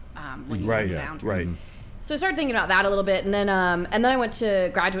stop when you have a boundary. Right. So I started thinking about that a little bit, and then I went to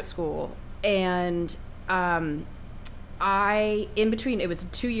graduate school, and in between, it was a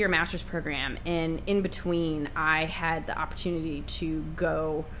 2-year master's program, and in between, I had the opportunity to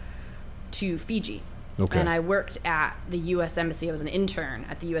go to Fiji. Okay. And I worked at the U.S. Embassy. I was an intern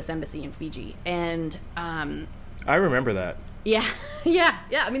at the U.S. Embassy in Fiji, and I remember that. Yeah.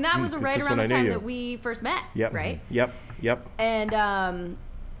 I mean, that was right around the time that we first met. Yep. Right. Yep. And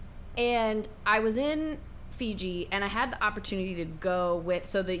I was in Fiji, and I had the opportunity to go with.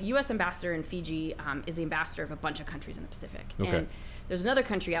 So the U.S. ambassador in Fiji is the ambassador of a bunch of countries in the Pacific. Okay. And there's another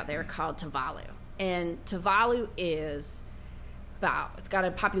country out there called Tuvalu, and Tuvalu is it's got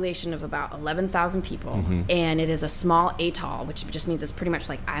a population of about 11,000 people, and it is a small atoll, which just means it's pretty much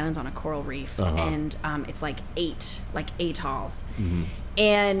like islands on a coral reef, and it's like 8 atolls.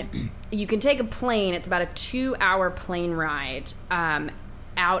 And you can take a plane. It's about a 2-hour plane ride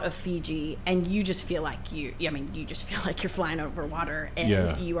out of Fiji, and you just feel like you just feel like you're flying over water,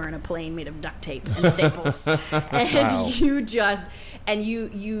 and you are in a plane made of duct tape and staples, and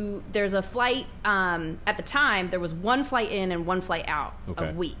you there's a flight. At the time, there was one flight in and one flight out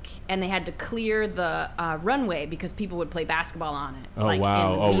a week, and they had to clear the runway because people would play basketball on it. Oh,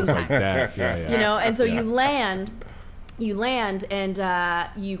 wow! Oh, it's like that. Yeah. And so you land. And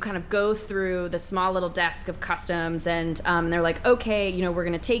you kind of go through the small little desk of customs, and they're like, okay, we're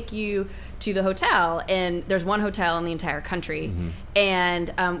going to take you to the hotel. And there's one hotel in the entire country.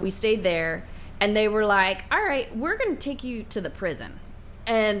 And we stayed there, and they were like, all right, we're going to take you to the prison.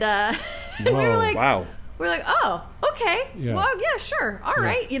 And we were like, wow. We're like, oh, okay. Yeah. Well, yeah, sure. All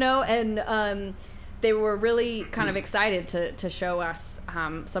right. And they were really kind of excited to show us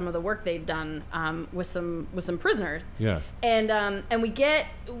some of the work they'd done with some prisoners. Yeah. And we get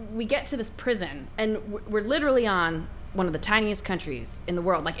to this prison, and we're literally on one of the tiniest countries in the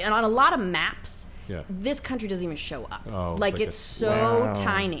world. Like, and on a lot of maps, this country doesn't even show up. Oh, like it's so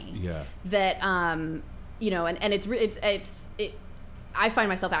tiny. Yeah. That and it's. I find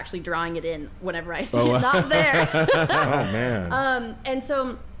myself actually drawing it in whenever I see it not there. Oh man. And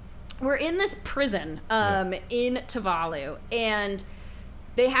so we're in this prison in Tuvalu, and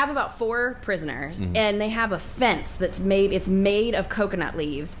they have about 4 prisoners, and they have a fence that's made of coconut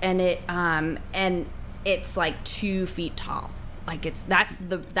leaves, and it's like 2 feet tall. Like that's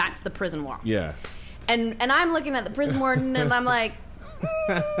the prison wall. Yeah. And I'm looking at the prison warden, and I'm like,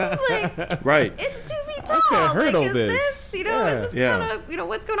 right. It's 2 feet tall. Okay, I heard all is this. Is this kind of,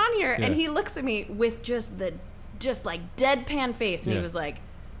 what's going on here? Yeah. And he looks at me with just like deadpan face, and he was like,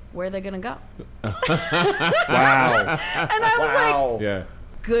 where are they gonna go? Wow. And I was like, yeah.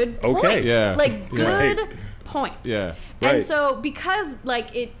 good point. Okay. Yeah. Like, good Right. point. Yeah. Right. And so because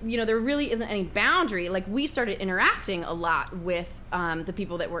like it, there really isn't any boundary, like we started interacting a lot with the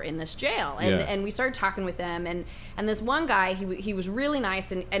people that were in this jail, and we started talking with them, and this one guy, he was really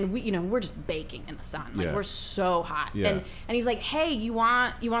nice, and we, we're just baking in the sun, like we're so hot, and he's like, hey, you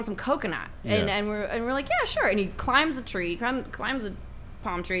want some coconut, and we're like, yeah, sure, and he climbs a tree, climbs a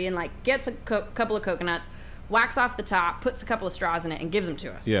palm tree, and like gets a couple of coconuts, whacks off the top, puts a couple of straws in it, and gives them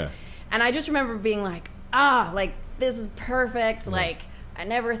to us. Yeah. And I just remember being like, like this is perfect. Yeah. Like I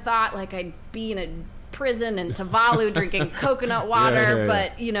never thought like I'd be in a prison in Tuvalu drinking coconut water,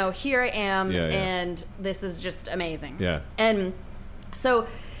 but here I am, and this is just amazing. Yeah. And so,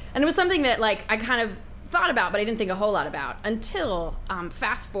 and it was something that like I kind of thought about, but I didn't think a whole lot about until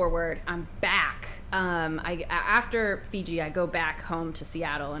fast forward, I'm back. After Fiji, I go back home to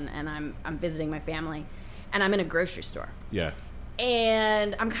Seattle, and I'm visiting my family, and I'm in a grocery store. Yeah.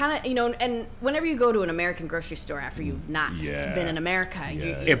 And I'm kind of, and whenever you go to an American grocery store after you've not been in America,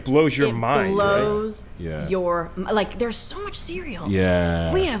 it blows your mind. It blows right? your, like, there's so much cereal.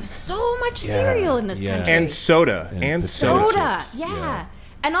 Yeah. We have so much cereal in this country. And soda. And soda. Chips. Yeah.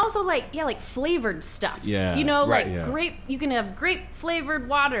 And also, like flavored stuff. Yeah. Grape, you can have grape-flavored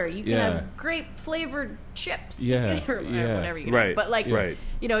water. You can have grape-flavored chips. Yeah. Or whatever you Right. But, like, right.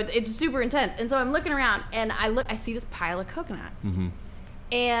 It's super intense. And so I'm looking around, and I see this pile of coconuts. Mm-hmm.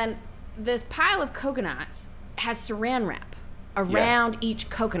 And this pile of coconuts has saran wrap around each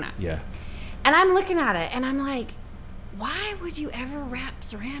coconut. Yeah. And I'm looking at it, and I'm like, why would you ever wrap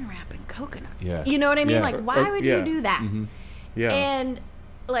saran wrap in coconuts? Yeah. You know what I mean? Yeah. Like, why would you do that? Yeah. And,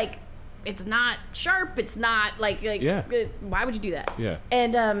 like, it's not sharp. It's not, like why would you do that? Yeah.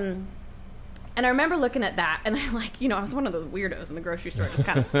 And I remember looking at that, and I, like, I was one of those weirdos in the grocery store just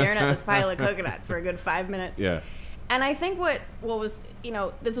kind of staring at this pile of coconuts for a good 5 minutes. Yeah. And I think what was,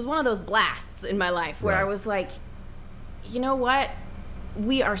 this was one of those blasts in my life where I was like, you know what?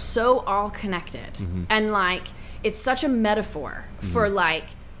 We are so all connected. And, like, it's such a metaphor for, like,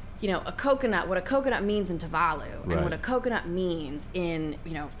 a coconut, what a coconut means in Tuvalu, and what a coconut means in,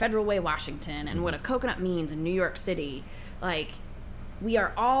 Federal Way, Washington, and what a coconut means in New York City. Like, we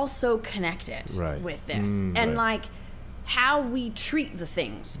are all so connected with this. And, like, how we treat the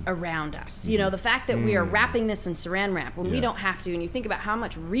things around us. The fact that we are wrapping this in saran wrap when we don't have to, and you think about how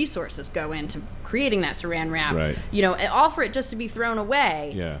much resources go into creating that saran wrap, all for it just to be thrown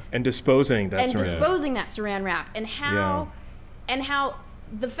away. Yeah. And disposing that saran wrap. And how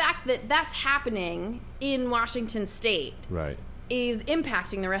the fact that that's happening in Washington State is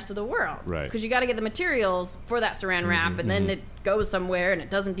impacting the rest of the world. Right. Because you got to get the materials for that saran wrap, and then it goes somewhere, and it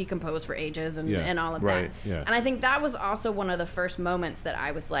doesn't decompose for ages, and all of that. Yeah. And I think that was also one of the first moments that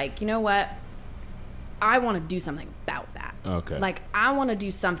I was like, you know what? I want to do something about that. Okay. Like, I want to do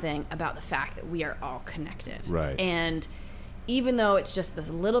something about the fact that we are all connected. Right. And even though it's just this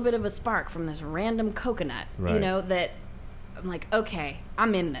little bit of a spark from this random coconut, that I'm like, okay,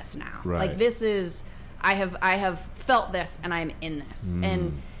 I'm in this now. Right. Like, this is... I have felt this, and I'm in this.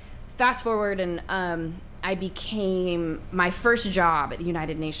 And fast forward, and I became, my first job at the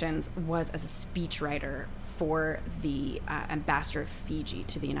United Nations was as a speechwriter for the ambassador of Fiji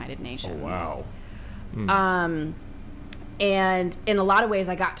to the United Nations. Oh, wow. And in a lot of ways,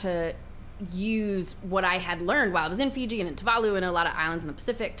 I got to use what I had learned while I was in Fiji and in Tuvalu and a lot of islands in the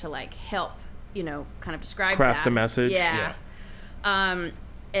Pacific to, like, help, kind of describe Craft that. the message. Yeah.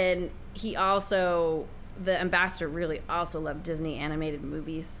 And he also, the ambassador really also loved Disney animated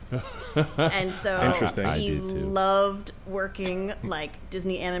movies. And so Interesting. I he did too. loved working, like,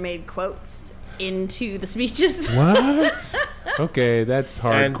 Disney animated quotes into the speeches. What? Okay, that's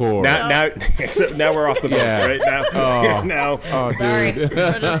And hardcore. now we're off the boat, Yeah. right? Now, Oh, Sorry. dude.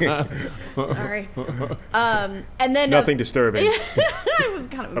 Sorry. And then nothing disturbing. I was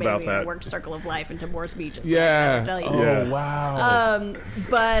kind of about maybe that. a work circle of life into more speeches. Yeah. I'll tell you. Oh, Yeah. wow.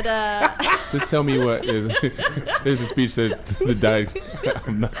 But Just tell me what is. There's a speech that the died.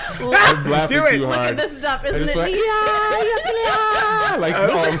 I'm laughing Do it. too Look hard. look at this stuff, I isn't just it went, neat? yeah, like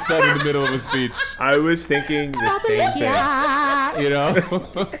all of a sudden in the middle of a speech, I was thinking the same thing. you know?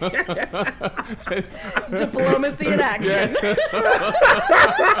 Diplomacy in action.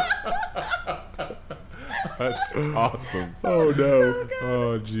 That's awesome. Oh, no.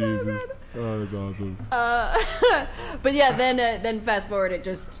 Oh, Jesus. Oh, that's awesome. But yeah, then fast forward, it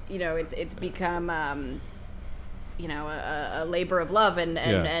just, it's become, a labor of love, and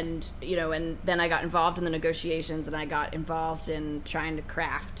and then I got involved in the negotiations, and I got involved in trying to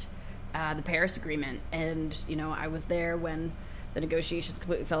craft the Paris Agreement, and I was there when the negotiations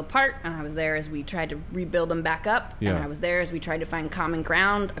completely fell apart, and I was there as we tried to rebuild them back up, and I was there as we tried to find common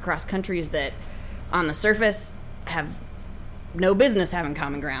ground across countries that, on the surface, have no business having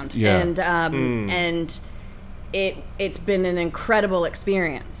common ground, and it's been an incredible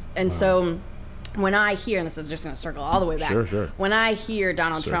experience, and so. When I hear, and this is just going to circle all the way back. Sure. When I hear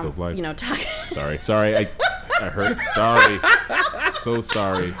Donald Circle Trump, of life. talk. Sorry, I hurt. Sorry, so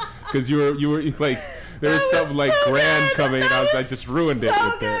sorry. Because you were like, there was That was something like so grand good. coming, and That I was just ruined it so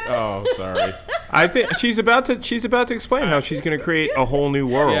with it. good. Oh, sorry. I think she's about to explain how she's going to create a whole new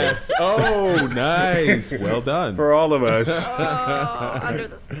world Yes. Oh, nice. Well done. for all of us. Oh, under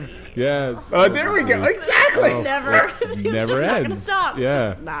the sea. Yes. There we go. Exactly. Never It's not gonna ends. stop.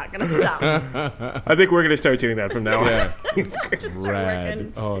 Yeah. It's not gonna stop. I think we're going to start doing that from now on. Yeah. Just start Rad.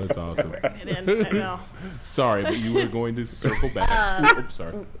 working Oh, that's awesome. it in. I know. Sorry, but you were going to circle back. Oops,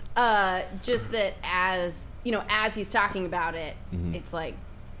 sorry. Just that as he's talking about it, it's like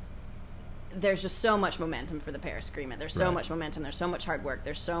there's just so much momentum for the Paris Agreement. There's so Right. much momentum. There's so much hard work.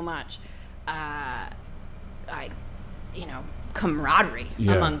 There's so much, camaraderie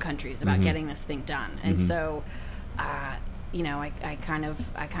among countries about getting this thing done. And so, I kind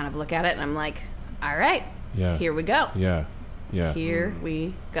of look at it and I'm like, all right, here we go. Yeah. Here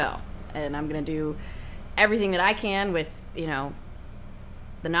we go. And I'm going to do everything that I can with,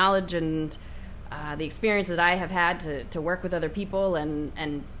 the knowledge and the experience that I have had to work with other people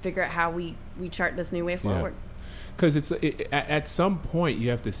and figure out how we chart this new way forward. Because at some point you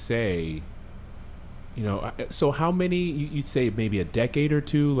have to say, you know, so how many you'd say maybe a decade or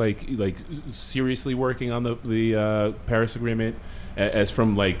two, like seriously working on the Paris Agreement, as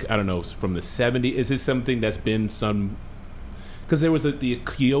from like, I don't know, from the 70s. Is this something that's been some? Because there was the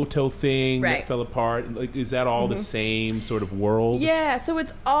Kyoto thing that fell apart. Like, is that all the same sort of world? Yeah, so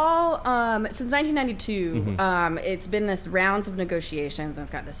it's all since 1992. It's been this rounds of negotiations, and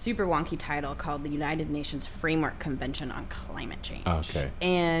it's got this super wonky title called the United Nations Framework Convention on Climate Change. Okay.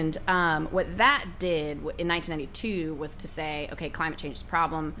 And what that did in 1992 was to say, okay, climate change is a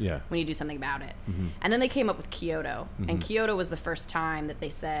problem. Yeah. We need to do something about it. And then they came up with Kyoto, and Kyoto was the first time that they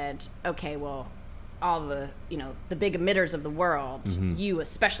said, okay, well, all the, you know, the big emitters of the world, you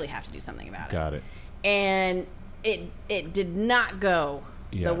especially have to do something about it. Got it. And it did not go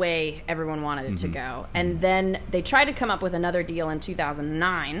the way everyone wanted it to go. And then they tried to come up with another deal in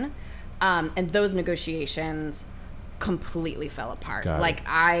 2009, and those negotiations completely fell apart. That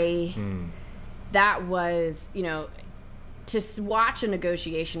was, you know, to watch a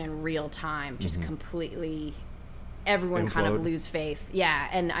negotiation in real time just completely, everyone kind of lose faith. Yeah,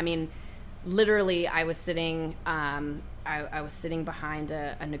 and I mean, literally, I was sitting. I was sitting behind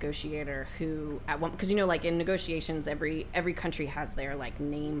a negotiator who, at one, because, you know, like in negotiations, every country has their like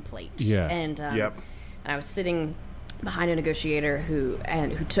nameplate. Yeah. And and I was sitting behind a negotiator who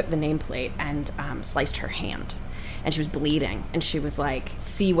took the nameplate and sliced her hand, and she was bleeding, and she was like,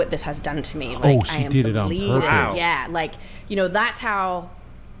 "See what this has done to me." Like, she I am did it on bleeding. purpose. Yeah, like, you know, that's how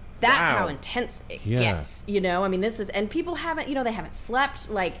intense it gets. You know, I mean, this is, and people haven't, you know, they haven't slept.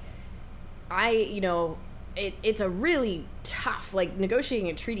 Like, it's a really tough, like, negotiating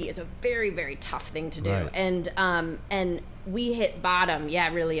a treaty is a very, very tough thing to do. Right. And we hit bottom,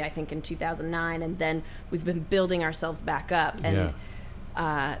 really, I think in 2009, and then we've been building ourselves back up. And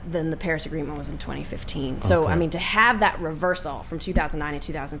then the Paris Agreement was in 2015. So, I mean, to have that reversal from 2009 to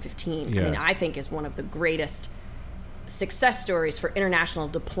 2015, I mean, I think is one of the greatest success stories for international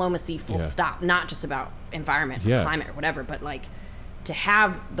diplomacy, full stop. Not just about environment or climate or whatever, but, like, to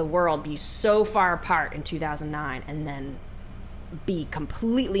have the world be so far apart in 2009 and then be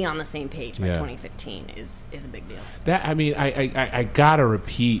completely on the same page by 2015 is a big deal. That, I mean, I gotta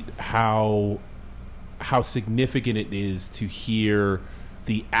repeat how significant it is to hear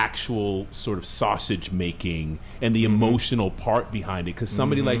the actual sort of sausage making and the emotional part behind it. Because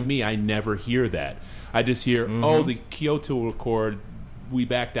somebody like me, I never hear that. I just hear, the Kyoto Accord, we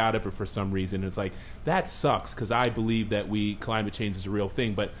backed out of it for some reason. It's like, that sucks, because I believe that climate change is a real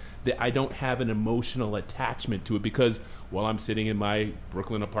thing, but I don't have an emotional attachment to it, because while I'm sitting in my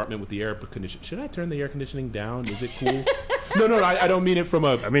Brooklyn apartment with the air conditioning, should I turn the air conditioning down? Is it cool? No, I don't mean it from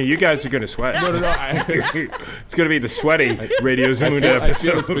a... I mean, you guys are going to sweat. No. It's going to be the sweaty Radio Zamunda episode. I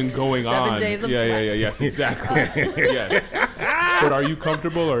feel it's been going 7 days of sweat. Yes, exactly. Yes. But are you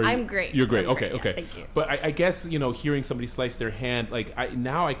comfortable? Or I'm great. You're great. I'm okay. great. Yeah, thank you. But I guess, you know, hearing somebody slice their hand, like,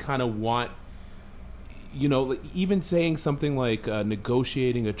 now I kind of want, you know, like, even saying something like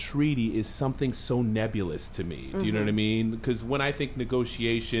negotiating a treaty is something so nebulous to me. Do you know what I mean? Because when I think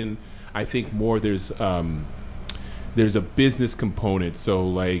negotiation, I think more there's a business component. So,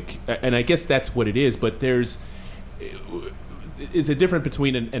 like, and I guess that's what it is. But it's a difference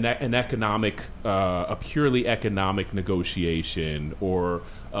between an economic, a purely economic negotiation or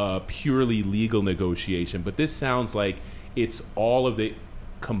a purely legal negotiation. But this sounds like it's all of it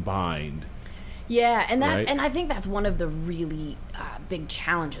combined. Yeah, and right? And I think that's one of the really big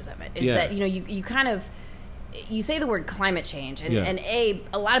challenges of it is that, you know, you kind of, you say the word climate change, and, a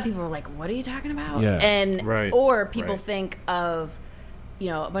lot of people are like, what are you talking about? Yeah. And or people think of, you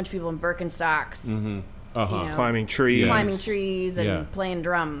know, a bunch of people in Birkenstocks, you know, climbing trees and playing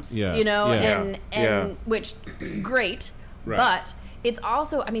drums, Yeah. you know, Yeah. and which great, Right. but it's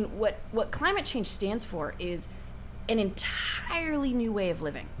also, I mean, what climate change stands for is an entirely new way of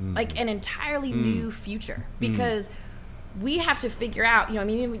living, like an entirely new future, because we have to figure out, you know, I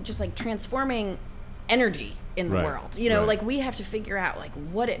mean, even just like transforming energy in the world, you know, like we have to figure out like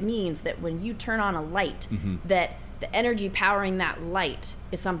what it means that when you turn on a light, that the energy powering that light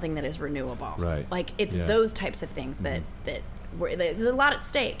is something that is renewable. Right. Like it's those types of things that there's a lot at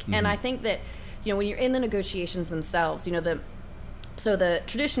stake. And I think that, you know, when you're in the negotiations themselves, you know,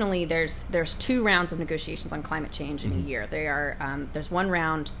 traditionally there's 2 rounds of negotiations on climate change in a year. There's one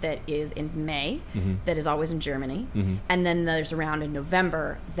round that is in May, that is always in Germany, and then there's a round in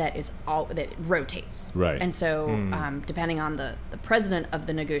November that rotates. Right. And so depending on the president of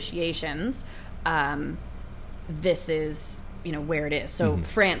the negotiations, this is, you know, where it is. So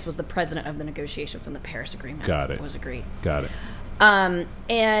France was the president of the negotiations when the Paris Agreement was agreed. Got it.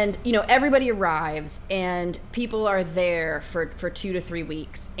 And everybody arrives, and people are there for 2 to 3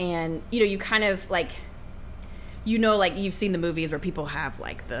 weeks, and you kind of like. Like you've seen the movies where people have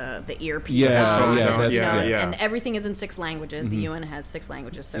like the earpiece on, and everything is in 6 languages. The UN has 6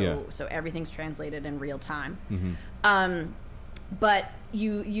 languages, so everything's translated in real time. But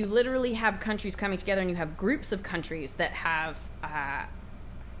you literally have countries coming together, and you have groups of countries that have,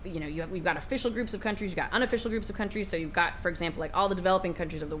 we've got official groups of countries, you've got unofficial groups of countries. So you've got, for example, like all the developing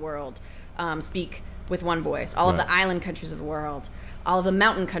countries of the world speak with one voice. All of the island countries of the world. All of the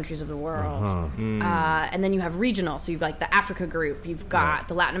mountain countries of the world. And then you have regional, so you've like the Africa group, you've got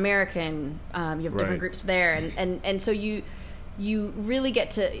the Latin American, you have different groups there, and so you really get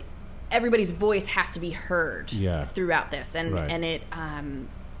to, everybody's voice has to be heard throughout this, and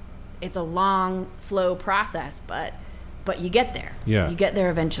it's a long, slow process, but you get there. You get there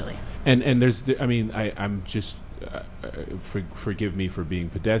eventually. And there's, I'm just. Forgive me for being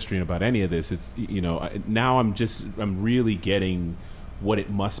pedestrian about any of this. It's now I'm really getting what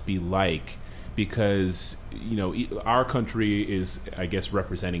it must be like, because our country is, I guess,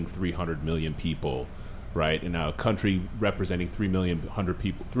 representing 300 million people, right? And a country representing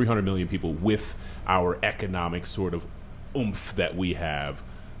 300 million people with our economic sort of oomph that we have.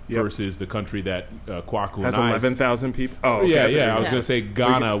 Versus the country that Kwaku has and I 11,000 people. Oh, okay. I was going to say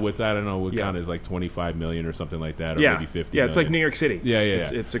Ghana with, I don't know what Ghana is, like 25 million or something like that, or maybe 50 million. It's like New York City.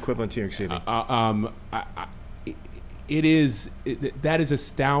 It's equivalent to New York City. That is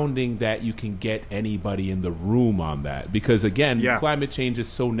astounding that you can get anybody in the room on that, because again, climate change is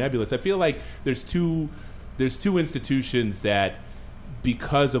so nebulous. I feel like there's two institutions that,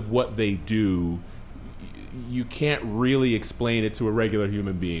 because of what they do, you can't really explain it to a regular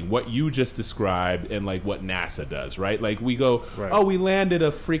human being. What you just described and like what NASA does, right? Like we go, we landed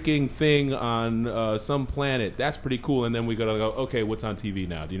a freaking thing on some planet. That's pretty cool. And then we go, okay, what's on TV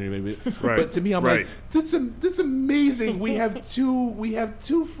now? Do you know what I mean? But to me, I'm like, that's amazing. we have two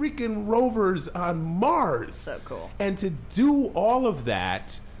freaking rovers on Mars. So cool. And to do all of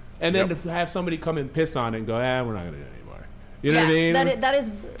that, and then to have somebody come and piss on it and go, we're not going to do it anymore. You know what I mean? That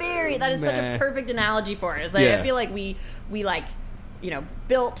is such a perfect analogy for it. I feel like we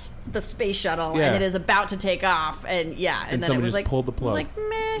built the space shuttle and it is about to take off, and then somebody it was just pulled the plug. It was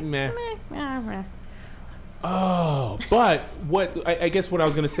like meh. Oh, but what I guess what I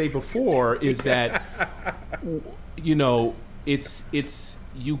was going to say before is that it's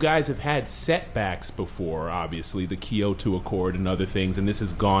you guys have had setbacks before, obviously the Kyoto Accord and other things, and this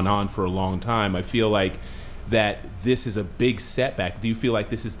has gone on for a long time. I feel like that this is a big setback. Do you feel like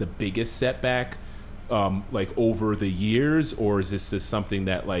this is the biggest setback like over the years, or is this just something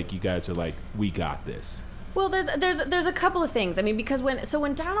that like you guys are like, we got this? Well, there's a couple of things. I mean, because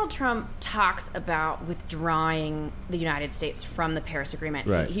when Donald Trump talks about withdrawing the United States from the Paris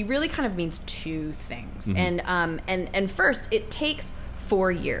Agreement, he really kind of means two things. And first, it takes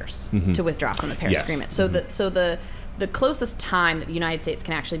 4 years to withdraw from the Paris Agreement. So the closest time that the United States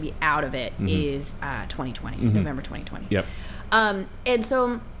can actually be out of it is 2020. It's November 2020. Yep. And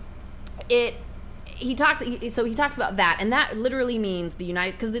so he talks about that, and that literally means the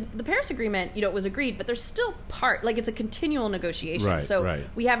United, because the Paris Agreement, it was agreed, but there's still it's a continual negotiation.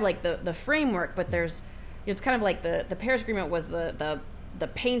 We have like the framework, but there's, it's kind of like the Paris Agreement was the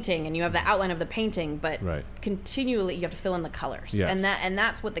painting, and you have the outline of the painting, but continually you have to fill in the colors, and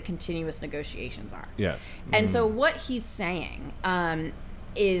that's what the continuous negotiations are. And so what he's saying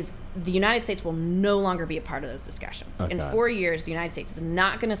is the United States will no longer be a part of those discussions. In 4 years, the United States is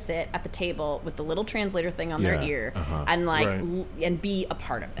not going to sit at the table with the little translator thing on their ear and and be a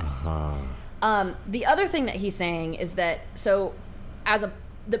part of this. The other thing that he's saying is that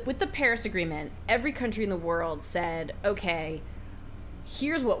with the Paris Agreement, every country in the world said, okay,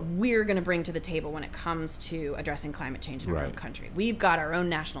 here's what we're going to bring to the table when it comes to addressing climate change in our own country. We've got our own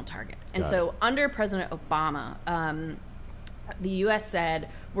national target. And so under President Obama, the U.S. said,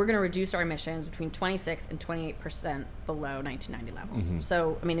 we're going to reduce our emissions between 26 and 28% below 1990 levels.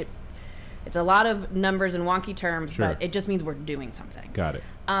 So, I mean, it's a lot of numbers and wonky terms, but it just means we're doing something. Got it.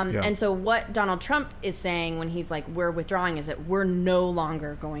 And so what Donald Trump is saying when he's like, we're withdrawing, is that we're no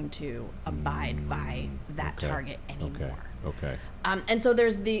longer going to abide by that target anymore. Okay. And so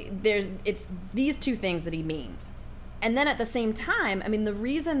it's these two things that he means. And then at the same time, I mean, the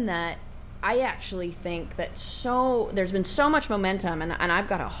reason that I actually think that there's been so much momentum, and I've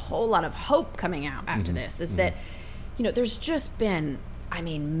got a whole lot of hope coming out after this, is that, there's just been, I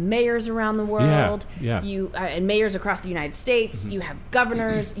mean, mayors around the world, and mayors across the United States, you have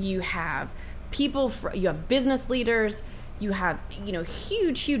governors, you have people, you have business leaders, you have,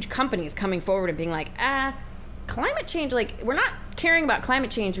 huge companies coming forward and being like, climate change, like, we're not caring about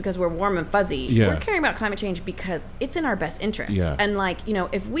climate change because we're warm and fuzzy. Yeah. We're caring about climate change because it's in our best interest. Yeah. And like, you know,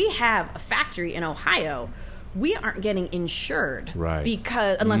 if we have a factory in Ohio, we aren't getting insured Right.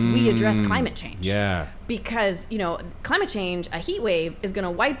 because unless we address climate change. Yeah. Because, you know, climate change, a heat wave is going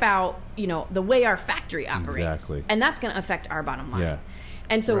to wipe out, you know, the way our factory operates. Exactly. And that's going to affect our bottom line. Yeah.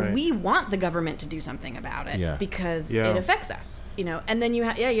 And so Right. we want the government to do something about it Yeah. because Yeah. it affects us, you know. And then you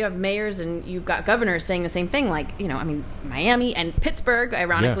have mayors and you've got governors saying the same thing, like, you know, I mean, Miami and Pittsburgh,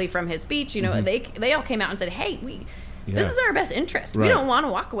 ironically, Yeah. from his speech, you know, they all came out and said, hey, Yeah. this is our best interest. Right. We don't want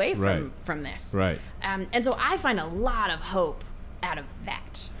to walk away Right. from this. Right. And so I find a lot of hope out of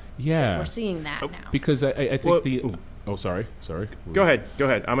that. Yeah. We're seeing that now. Because I think Well, Oh, sorry. Go ahead.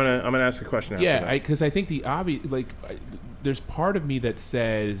 I'm gonna ask a question. After Yeah, that. because I think the obvious, there's part of me that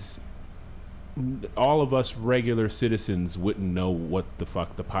says all of us regular citizens wouldn't know what the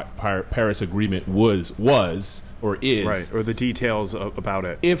fuck the Paris Agreement was or is, right, or the details about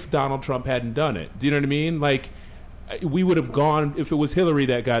it. if Donald Trump hadn't done it. Do you know what I mean? Like, we would have gone, if it was Hillary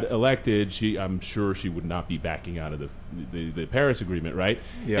that got elected, I'm sure she would not be backing out of the Paris Agreement, right?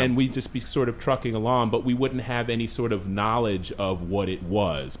 Yeah. And we'd just be sort of trucking along, but we wouldn't have any sort of knowledge of what it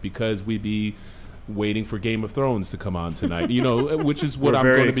was because we'd be waiting for Game of Thrones to come on tonight, you know, which is what We're I'm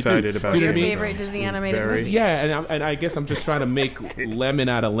very going to be doing. excited about Do you know Your what I mean? favorite Disney animated Very. movie. Yeah, and I guess I'm just trying to make lemonade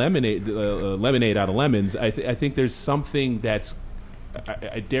out of lemons. I think there's something that's,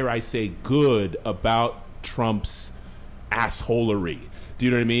 dare I say, good about Trump's assholery. Do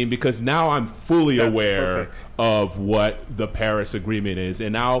you know what I mean? Because now I'm fully That's aware perfect. of what the Paris Agreement is,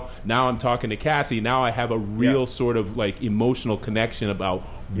 and now I'm talking to Cassie. Now I have a real Yeah. sort of like emotional connection about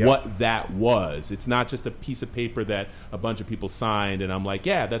Yep. what that was. It's not just a piece of paper that a bunch of people signed, and I'm like,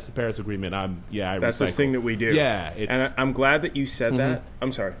 yeah, that's the Paris Agreement. I That's this recycle. thing that we do. Yeah, it's, And I'm glad that you said that.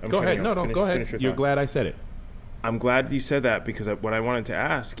 I'm sorry. I'm go cutting ahead. you off. No, Finish- go ahead. finish your You're thought. glad I said it. I'm glad you said that because what I wanted to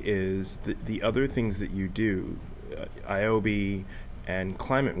ask is the other things that you do, IOB and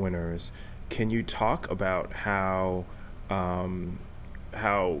Climate Winners. Can you talk about how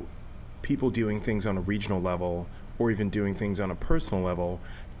people doing things on a regional level or even doing things on a personal level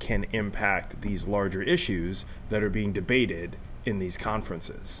can impact these larger issues that are being debated in these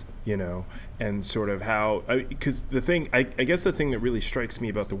conferences, you know, and sort of how, because the thing, I guess the thing that really strikes me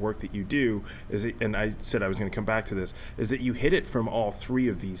about the work that you do is, and I said I was going to come back to this, is that you hit it from all three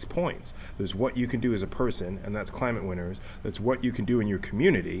of these points. There's what you can do as a person, and that's Climate Winners. That's what you can do in your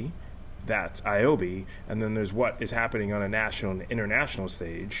community, that's IOB, and then there's what is happening on a national and international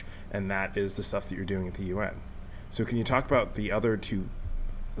stage, and that is the stuff that you're doing at the UN. So can you talk about the other two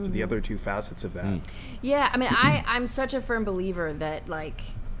facets of that? Yeah, I mean, I'm such a firm believer that, like,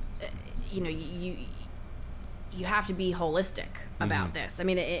 you know, you have to be holistic about this. I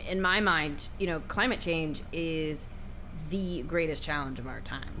mean, in my mind, you know, climate change is the greatest challenge of our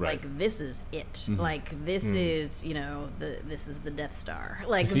time. Right. Like, this is it. Like, this is, you know, this is the Death Star.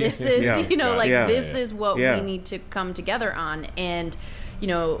 Like, this is, Yeah. you know, like, Yeah. this is what Yeah. we need to come together on. And, you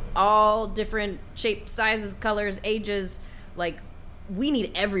know, all different shapes, sizes, colors, ages, like, we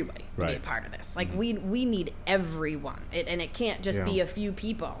need everybody to be a Right. part of this. Like, we need everyone. And it can't just be Yeah. a few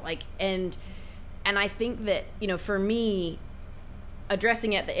people. Like, and I think that, you know, for me,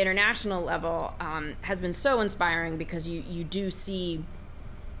 addressing it at the international level has been so inspiring because you do see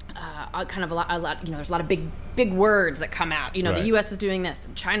kind of a lot, you know, there's a lot of big words that come out. You know, Right. the U.S. is doing this,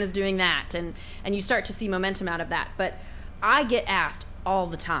 and China's doing that, and you start to see momentum out of that. But I get asked all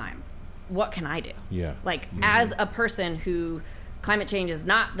the time, what can I do? Yeah. Like, as a person who, climate change is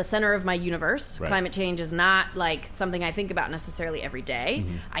not the center of my universe. Right. Climate change is not like something I think about necessarily every day.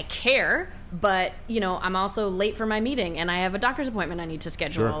 I care, but, you know, I'm also late for my meeting and I have a doctor's appointment I need to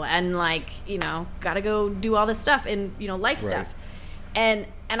schedule Sure. and, like, you know, got to go do all this stuff and, you know, life Right. stuff. And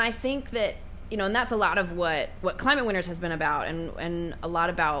I think that, you know, and that's a lot of what Climate Winners has been about, and a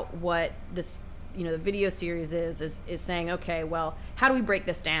lot about what this, you know, the video series is saying, okay, well, how do we break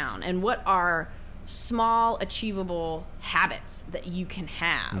this down? And what are small, achievable habits that you can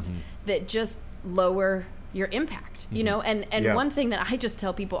have that just lower your impact, you know? And Yeah. one thing that I just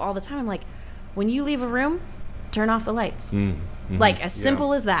tell people all the time, I'm like, when you leave a room, turn off the lights. Like, as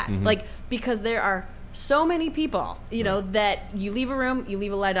simple as that. Like, because there are so many people, you know, that you leave a room, you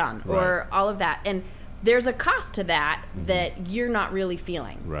leave a light on, or all of that. And there's a cost to that that you're not really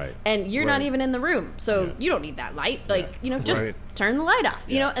feeling. Right. And you're not Right. even in the room. So Yeah. you don't need that light. Like, you know, just Right. turn the light off,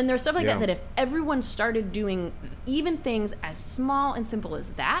 you Yeah. know? And there's stuff like Yeah. that if everyone started doing even things as small and simple as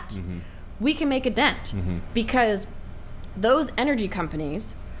that, we can make a dent. Because those energy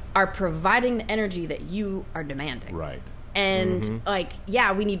companies are providing the energy that you are demanding. Right. And like,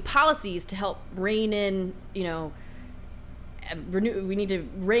 yeah, we need policies to help rein in, you know, we need to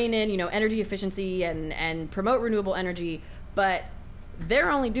rein in, energy efficiency and promote renewable energy, but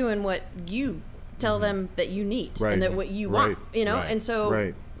they're only doing what you tell them that you need and that what you want, and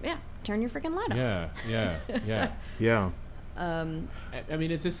so turn your freaking light off. Yeah. I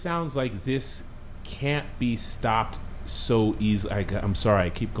mean, it just sounds like this can't be stopped so easily. I'm sorry, I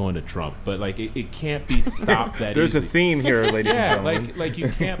keep going to Trump, but like it can't be stopped that There's easily. a theme here, ladies and gentlemen. like you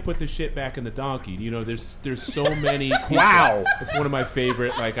can't put the shit back in the donkey. There's so many people. Wow. It's one of my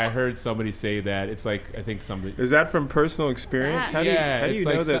favorite. Like, I heard somebody say that. It's like, I think somebody. Is that from personal experience? How do you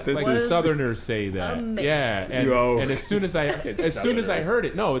know that this is Southerners say that? Amazing. Yeah, and as soon as I heard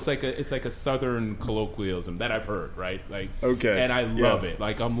it, no, it's like a Southern colloquialism that I've heard, right? Like, okay, and I love it.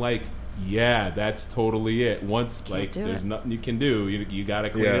 Like, I'm like, yeah, that's totally it. Once, like, there's nothing you can do. You got to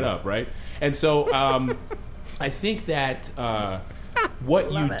clean it up, right? And so, I think that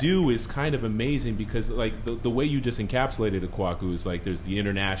what you do is kind of amazing, because, like, the way you just encapsulated Kwaku is, like, there's the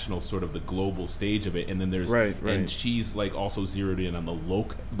international sort of the global stage of it, and then there's and she's, like, also zeroed in on the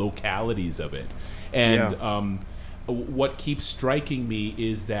localities of it. And what keeps striking me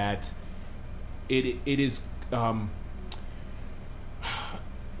is that it is.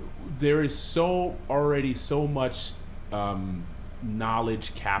 There is already so much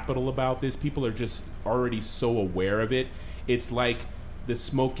knowledge capital about this. People are just already so aware of it. It's like the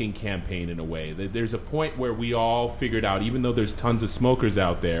smoking campaign in a way. There's a point where we all figured out, even though there's tons of smokers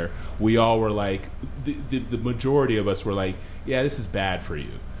out there, we all were like, the majority of us were like, yeah, this is bad for you.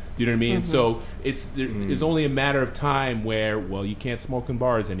 Do you know what I mean? So it's only a matter of time where, well, you can't smoke in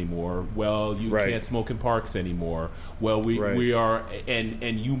bars anymore. Well, you can't smoke in parks anymore. Well, we are,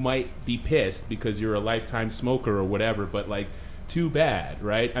 and you might be pissed because you're a lifetime smoker or whatever. But, like, too bad,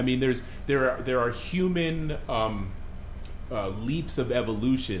 right? I mean, there are human leaps of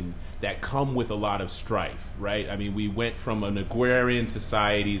evolution that come with a lot of strife, right? I mean, we went from agrarian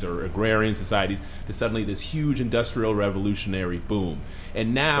societies to suddenly this huge industrial revolutionary boom.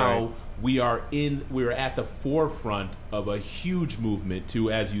 And now we're at the forefront of a huge movement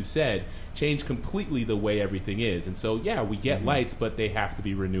to, as you said, change completely the way everything is. And so, yeah, we get lights, but they have to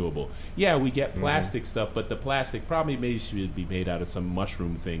be renewable. Yeah, we get plastic stuff, but the plastic probably should be made out of some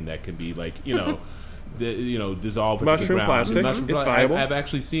mushroom thing that can be, like, dissolve into the ground. Plastic. It's viable. I've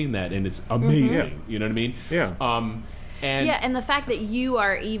actually seen that, and it's amazing. You know what I mean? Yeah. And the fact that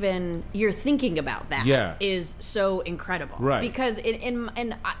you're thinking about that is so incredible, right? Because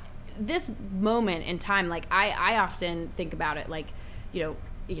in this moment in time, like, I often think about it, like,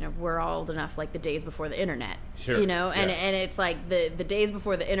 we're all old enough, like, the days before the internet, and it's like the days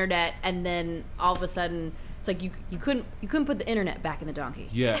before the internet, and then all of a sudden, it's like you couldn't put the internet back in the donkey.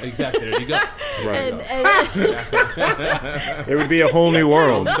 Yeah, exactly. There you go. It would be a whole new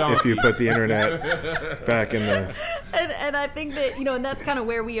world if you put the internet back in the. And I think that and that's kind of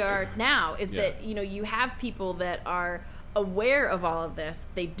where we are now. Is that you have people that are aware of all of this.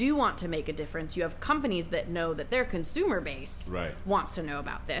 They do want to make a difference. You have companies that know that their consumer base wants to know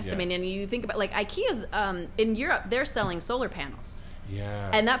about this. Yeah. I mean, and you think about, like, IKEA's in Europe, they're selling solar panels. Yeah,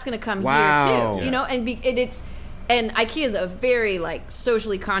 and that's going to come here too, and IKEA is a very, like,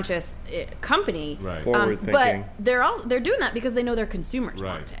 socially conscious company, forward thinking. But they're doing that because they know their consumers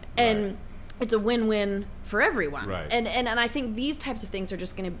want it, and it's a win-win for everyone. And I think these types of things are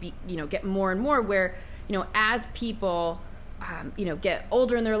just going to be get more and more where as people get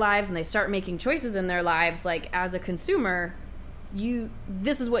older in their lives and they start making choices in their lives, like, as a consumer,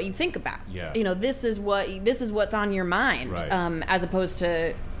 this is what you think about. This is what's on your mind, as opposed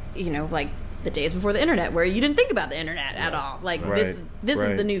to like the days before the internet where you didn't think about the internet at all. Like, this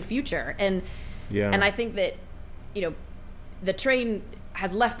is the new future, and I think that the train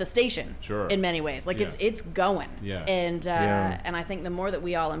has left the station in many ways. Like, it's going, and I think the more that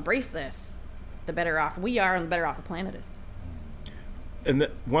we all embrace this, the better off we are, and the better off the planet is. And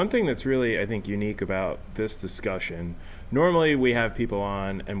one thing that's really, I think, unique about this discussion, normally we have people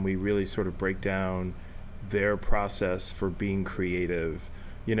on and we really sort of break down their process for being creative.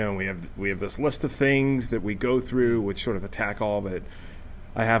 We have this list of things that we go through, which sort of attack all of it.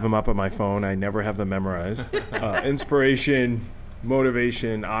 I have them up on my phone. I never have them memorized. Inspiration,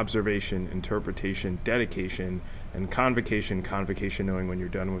 motivation, observation, interpretation, dedication, and convocation, knowing when you're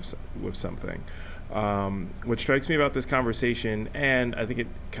done with something. What strikes me about this conversation, and I think it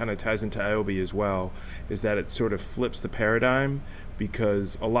kind of ties into IOBE as well, is that it sort of flips the paradigm,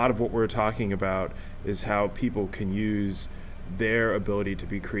 because a lot of what we're talking about is how people can use their ability to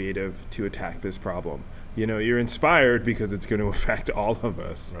be creative to attack this problem. You know, you're inspired because it's going to affect all of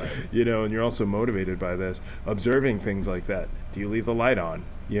us. Right. You know, and you're also motivated by this, observing things like that. Do you leave the light on?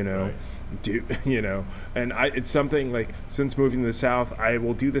 You know, Right. you know, and it's something like, since moving to the South, I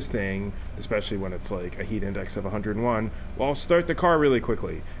will do this thing, especially when it's like a heat index of 101. Well, I'll start the car really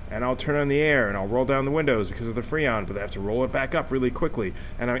quickly, and I'll turn on the air, and I'll roll down the windows because of the Freon, but I have to roll it back up really quickly,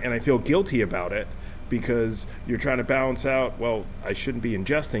 and I feel guilty about it because you're trying to balance out, well, I shouldn't be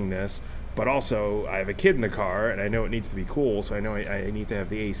ingesting this, but also I have a kid in the car, and I know it needs to be cool, so I know I need to have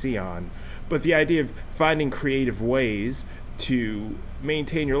the AC on. But the idea of finding creative ways to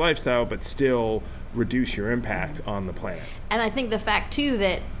maintain your lifestyle but still reduce your impact on the planet. And I think the fact too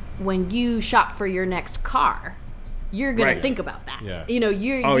that when you shop for your next car, you're gonna Right. think about that. Yeah. You know,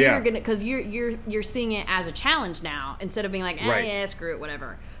 you're yeah. gonna, because you're seeing it as a challenge now instead of being like, Right. yeah, screw it,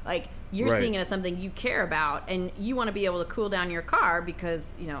 whatever. Like, you're Right. seeing it as something you care about, and you want to be able to cool down your car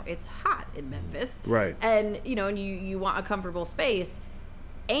because, you know, it's hot in Memphis. Right. And, you know, and you want a comfortable space,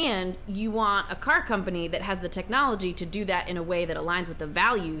 and you want a car company that has the technology to do that in a way that aligns with the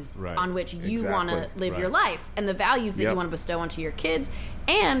values Right. on which you want to Exactly. live your Right. life, and the values that Yep. you want to bestow onto your kids,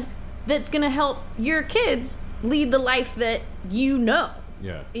 and that's going to help your kids lead the life that you know.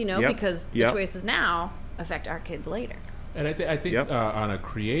 Yeah. You know, Yep. because Yep. the choices now affect our kids later. And I think Yep. on a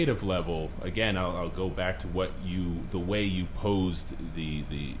creative level, again, I'll go back to the way you posed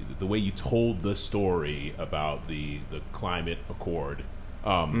the way you told the story about the climate accord.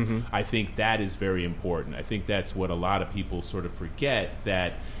 I think that is very important. I think that's what a lot of people sort of forget,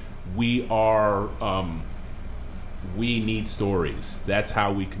 that we need stories. That's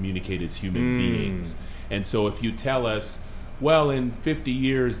how we communicate as human beings. And so if you tell us, well, in 50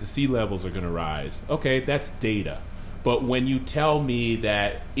 years, the sea levels are going to rise. Okay, that's data. But when you tell me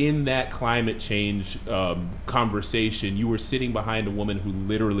that in that climate change conversation, you were sitting behind a woman who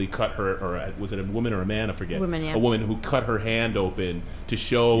literally cut her, or was it a woman or a man? I forget. Woman, yeah. A woman who cut her hand open to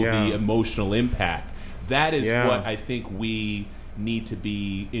show Yeah. the emotional impact. That is Yeah. what I think we need to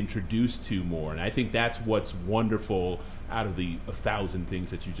be introduced to more. And I think that's what's wonderful out of the 1,000 things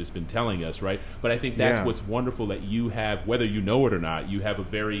that you've just been telling us, right? But I think that's Yeah. what's wonderful, that you have, whether you know it or not, you have a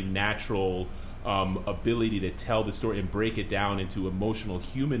very natural ability to tell the story and break it down into emotional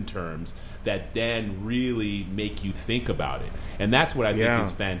human terms that then really make you think about it. And that's what I think Yeah.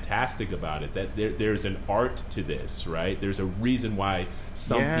 is fantastic about it, that there's an art to this, right? There's a reason why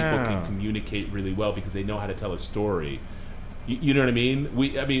some people Yeah. can communicate really well, because they know how to tell a story. You know what I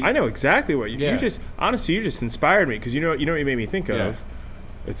mean? I know exactly what you Yeah. just, honestly, you just inspired me, because you know what you made me think Yeah. of?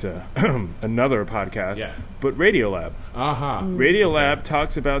 It's another podcast, Yeah. but Radiolab. Uh-huh. Radiolab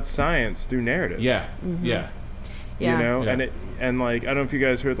talks about science through narratives. Yeah. Yeah. Yeah. You know, Yeah. and like, I don't know if you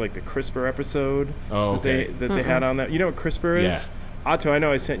guys heard like the CRISPR episode Oh, okay. that they had on that. You know what CRISPR is? Yeah. Otto, I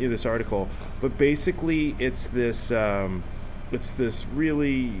know I sent you this article, but basically it's this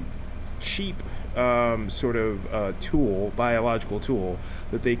really cheap sort of tool, biological tool,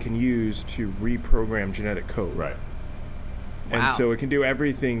 that they can use to reprogram genetic code. Right. And Wow. so it can do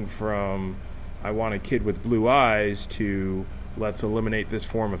everything from I want a kid with blue eyes to let's eliminate this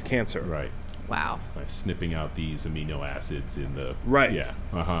form of cancer. Right. Wow. By snipping out these amino acids in the... Right. Yeah.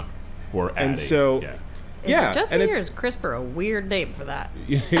 Uh-huh. Or adding. And so Yeah. Is yeah, it just and me, or it's is CRISPR a weird name for that?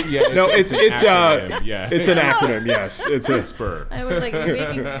 Yeah, no, it's an acronym, yeah. it's an acronym. Yes, it's a CRISPR. I was like, you're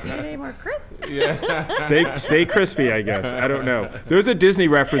making DNA more crisp. stay crispy. I guess I don't know. There's a Disney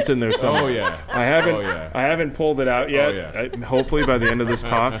reference in there somewhere. Oh yeah. I haven't Oh, yeah. I haven't pulled it out yet. Oh, yeah. Hopefully by the end of this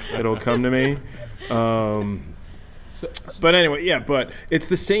talk it'll come to me. So, But anyway, yeah, but it's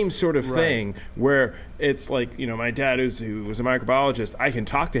the same sort of Right. thing where it's like, you know, my dad who was a microbiologist, I can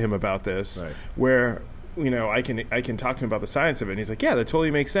talk to him about this, Right. where, you know, I can talk to him about the science of it, and he's like, yeah, that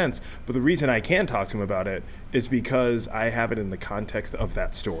totally makes sense. But the reason I can talk to him about it is because I have it in the context of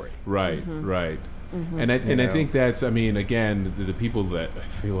that story. right. Right. And I know? think that's, I mean, again, the people that I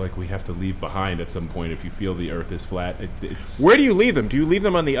feel like we have to leave behind at some point, if you feel the Earth is flat, it's... Where do you leave them? Do you leave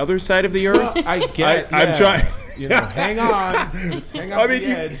them on the other side of the earth? I get. I'm yeah. trying- You know, hang on, just hang on I to mean, the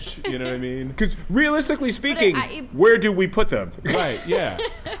you- edge. You know what I mean? Because realistically speaking, I- where do we put them? Right? Yeah.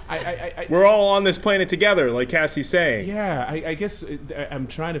 I We're all on this planet together, like Cassie's saying. Yeah, I guess I'm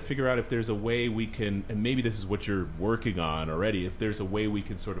trying to figure out if there's a way we can, and maybe this is what you're working on already, if there's a way we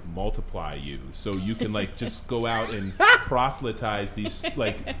can sort of multiply you, so you can like just go out and proselytize these,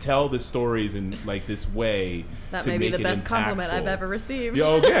 like tell the stories in like this way. That to may be make the it best compliment I've impactful. ever received. Yeah,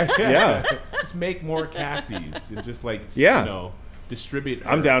 okay. Yeah. Just make more Cassies. And just like, Yeah. distribute her.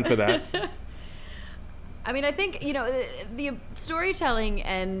 I'm down for that. Yeah. I'm down for that. I mean, I think, you know, the storytelling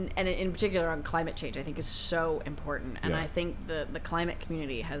and in particular on climate change, I think is so important. And I think the climate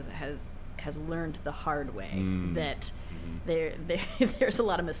community has learned the hard way that there's a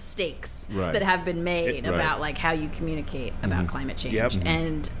lot of mistakes that have been made about like how you communicate about climate change.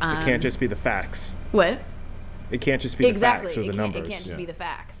 And it can't just be the facts. What? It can't just be the facts or the numbers. It can't just be the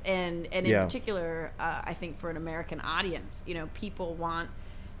facts. And in particular, I think for an American audience, you know, people want,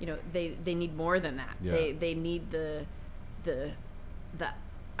 you know, they need more than that. They need the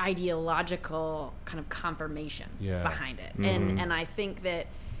ideological kind of confirmation behind it. And I think that,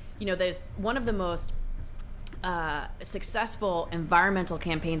 you know, there's one of the most successful environmental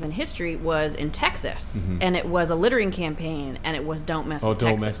campaigns in history was in Texas, and it was a littering campaign, and it was "Don't mess with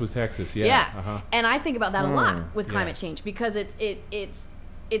Texas." Don't mess with Texas. Yeah. And I think about that a lot with climate change because it's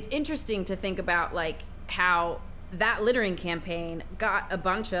interesting to think about like how that littering campaign got a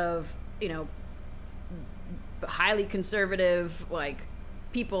bunch of, you know, highly conservative like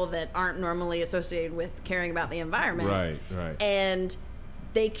people that aren't normally associated with caring about the environment, right, and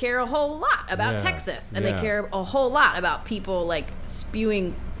they care a whole lot about Texas, and they care a whole lot about people like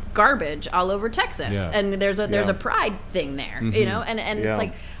spewing garbage all over Texas, and there's a pride thing there, you know, and it's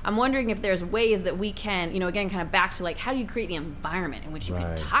like I'm wondering if there's ways that we can, you know, again, kind of back to like how do you create the environment in which you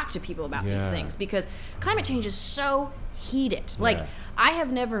can talk to people about these things, because climate change is so heated. Like I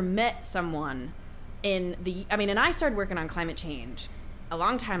have never met someone and I started working on climate change a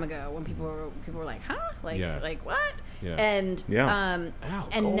long time ago when people were like, huh? Like what? Yeah. And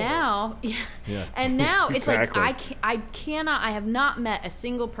and now and now it's like I have not met a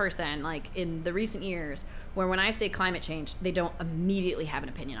single person like in the recent years where when I say climate change, they don't immediately have an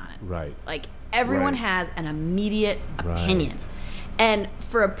opinion on it. Right. Like everyone has an immediate opinion. And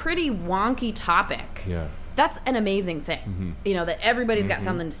for a pretty wonky topic, that's an amazing thing. You know, that everybody's got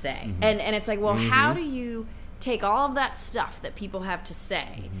something to say. And it's like, well, how do you take all of that stuff that people have to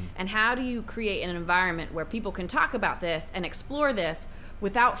say and how do you create an environment where people can talk about this and explore this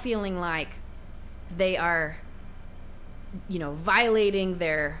without feeling like they are, you know, violating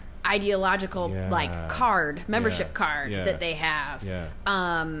their ideological like membership card that they have,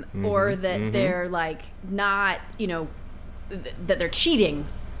 or that they're like not, you know, that they're cheating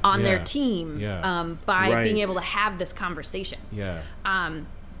on their team by being able to have this conversation.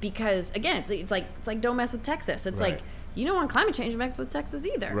 Because again, it's like don't mess with Texas. It's like you don't want climate change to mess with Texas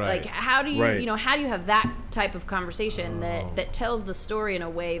either. Like how do you you know, how do you have that type of conversation that tells the story in a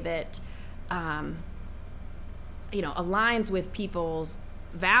way that you know, aligns with people's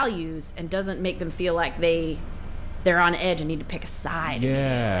values and doesn't make them feel like they're on edge and need to pick a side.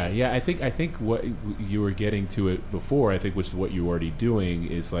 I think what you were getting to it before, I think, which is what you're already doing,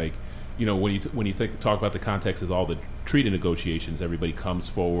 is like, you know, when you talk about the context of all the treaty negotiations, everybody comes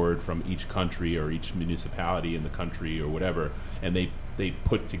forward from each country or each municipality in the country or whatever, and they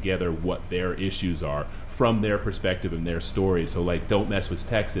put together what their issues are from their perspective and their story. So like Don't Mess with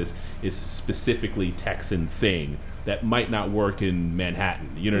Texas is a specifically Texan thing that might not work in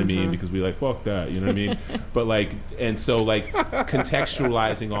Manhattan, you know what I mean? Because we like, fuck that, you know what I mean? But like, and so like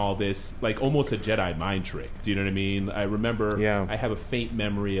contextualizing all this, like almost a Jedi mind trick, do you know what I mean? I remember, I have a faint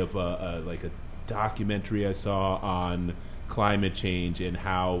memory of a documentary I saw on climate change and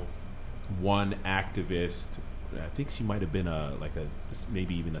how one activist, I think she might have been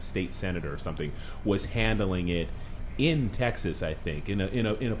maybe even a state senator or something, was handling it in Texas, I think, in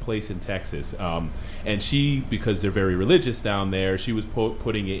a place in Texas, and she, because they're very religious down there, she was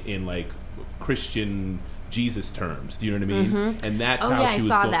putting it in like Christian Jesus terms. Do you know what I mean? And that's how she was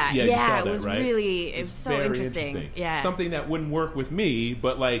going. That. Yeah, you saw that, it was right? It was so interesting. Yeah, something that wouldn't work with me,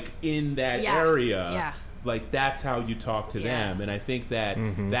 but like in that area, like that's how you talk to them. And I think that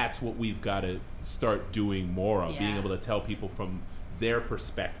that's what we've got to start doing more of, being able to tell people from their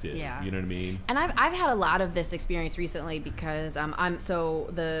perspective. You know what I mean? And I've had a lot of this experience recently because I'm so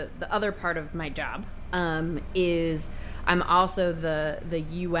the other part of my job is I'm also the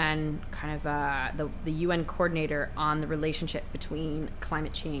UN kind of the UN coordinator on the relationship between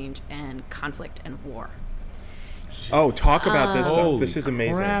climate change and conflict and war. Oh, talk about this stuff. This is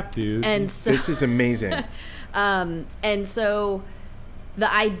amazing. Crap, dude. And so, this is amazing. And so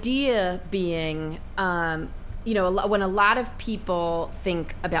the idea being, you know, when a lot of people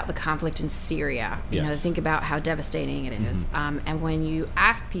think about the conflict in Syria, you know, they think about how devastating it is. And when you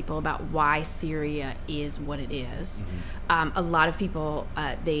ask people about why Syria is what it is, a lot of people,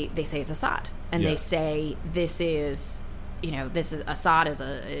 they say it's Assad. And they say this is Assad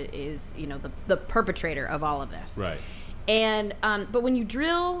is you know, the perpetrator of all of this. Right. And but when you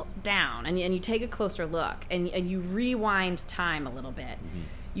drill down and you take a closer look and you rewind time a little bit,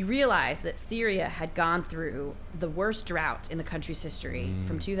 you realize that Syria had gone through the worst drought in the country's history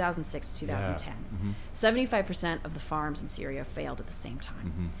from 2006 to 2010. 75% of the farms in Syria failed at the same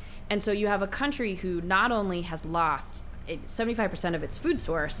time. And so you have a country who not only has lost 75% of its food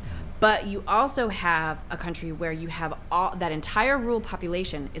source, but you also have a country where you have all that entire rural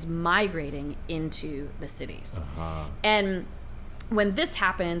population is migrating into the cities. And when this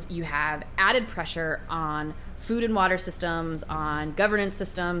happens, you have added pressure on food and water systems, on governance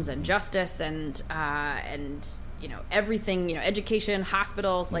systems and justice and everything, education,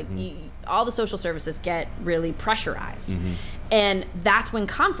 hospitals, all the social services get really pressurized. And that's when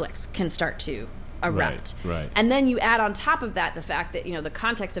conflicts can start to erupt. Right. And then you add on top of that the fact that, the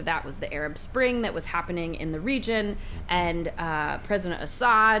context of that was the Arab Spring that was happening in the region, and President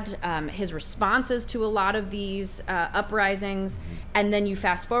Assad, his responses to a lot of these uprisings, and then you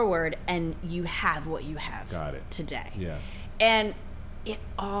fast forward and you have what you have today. Yeah. And it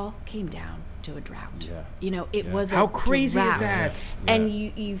all came down to a drought. Yeah. It was How a crazy drought. is that? And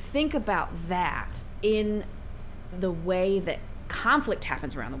you think about that in the way that conflict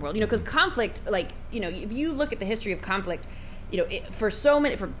happens around the world, because conflict, if you look at the history of conflict, for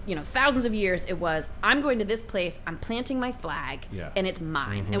thousands of years, it was, I'm going to this place, I'm planting my flag, and it's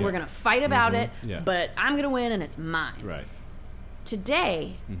mine, and we're going to fight about it, but I'm going to win, and it's mine. Right.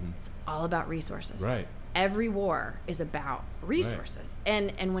 Today, it's all about resources. Right. Every war is about resources,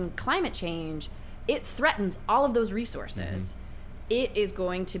 and when climate change, it threatens all of those resources. It is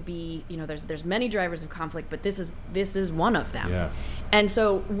going to be, there's many drivers of conflict, but this is one of them. Yeah. And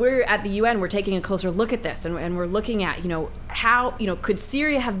so we're at the UN, we're taking a closer look at this, and we're looking at, how, could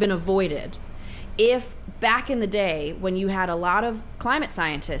Syria have been avoided if back in the day when you had a lot of climate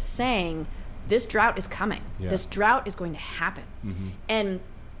scientists saying this drought is coming, this drought is going to happen. And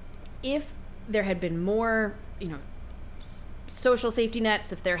if there had been more, social safety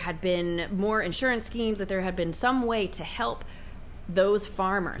nets, if there had been more insurance schemes, if there had been some way to help those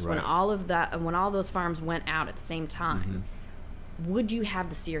farmers when all those farms went out at the same time, would you have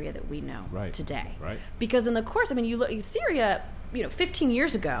the Syria that we know today? Right. Because in the course, you look, Syria, 15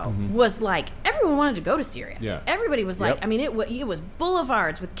 years ago was like everyone wanted to go to Syria. Yeah. Everybody was like, it was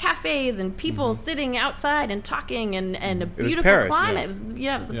boulevards with cafes and people sitting outside and talking and a beautiful Paris. climate. It was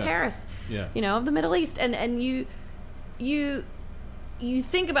the Paris, of the Middle East, and you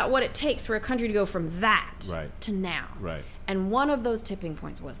think about what it takes for a country to go from that to now. Right. And one of those tipping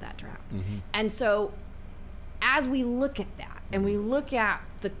points was that drought. And so as we look at that and we look at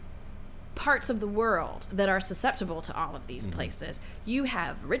the parts of the world that are susceptible to all of these places, you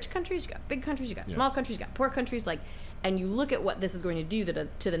have rich countries, you got big countries, you got small countries, you got poor countries, and you look at what this is going to do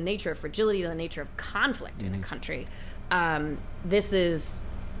to the nature of fragility, to the nature of conflict in a country. This is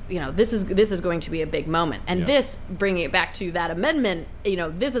going to be a big moment. And this, bringing it back to that amendment,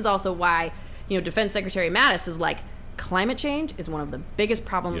 this is also why, Defense Secretary Mattis is like, climate change is one of the biggest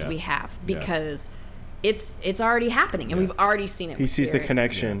problems we have, because it's already happening, and we've already seen it. He sees the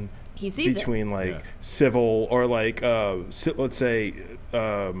connection he sees between civil or let's say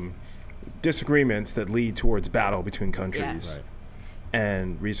disagreements that lead towards battle between countries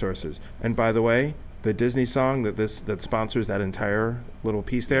and resources. And by the way, the Disney song that sponsors that entire little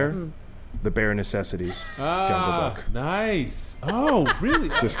piece there, The Bare Necessities, Jungle Book. Nice. Oh, really?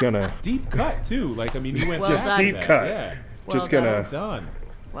 Just gonna deep cut too. You went Well just done. deep cut. Yeah. Just done. Done.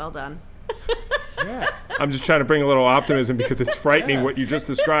 Well done. Yeah. I'm just trying to bring a little optimism because it's frightening what you just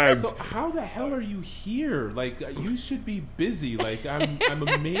described. So how the hell are you here? You should be busy. I'm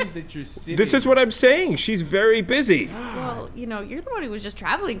amazed that you're sitting. This is what I'm saying. She's very busy. Well, you're the one who was just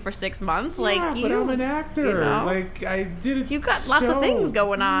traveling for 6 months. But I'm an actor. I did it. You've got lots of things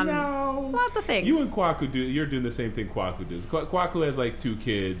going on. No. Lots of things. You and Kwaku you're doing the same thing Kwaku does. Kwaku has 2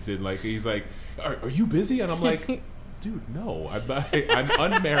 kids, and he's like, are you busy? And I'm like, dude, no. I'm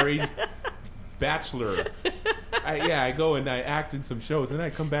unmarried. Bachelor. I go and I act in some shows, and then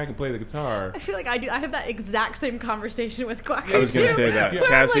I come back and play the guitar. I feel like I do. I have that exact same conversation with Kwaku. I was going to say that. Yeah.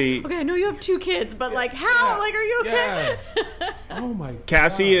 Cassie. Okay, I know you have 2 kids, but how? Are you okay? Yeah. Oh my God.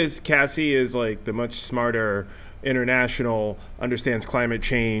 Cassie is the much smarter, international, understands climate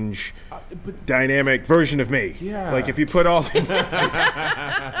change, but dynamic version of me. Yeah. If you put all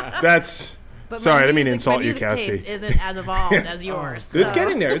that's. But sorry, I didn't mean to my insult you, music Cassie. taste isn't as evolved as yours. So. It's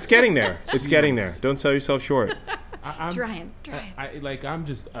getting there. It's getting there. It's getting there. Don't sell yourself short. I'm trying. I'm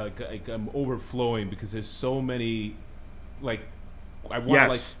just I'm overflowing because there's so many I want to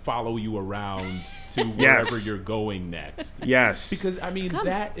Yes. follow you around to wherever Yes. you're going next. Yes. Because Come.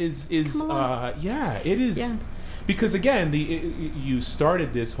 that is Come along. it is. Yeah. Because again, you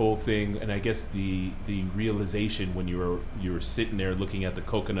started this whole thing, and I guess the realization when you were sitting there looking at the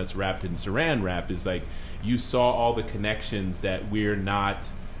coconuts wrapped in Saran wrap is like you saw all the connections that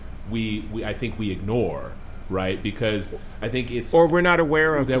I think we ignore, right? Because I think it's or we're not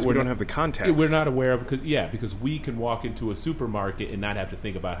aware of that we don't have the context. We're not aware of because we can walk into a supermarket and not have to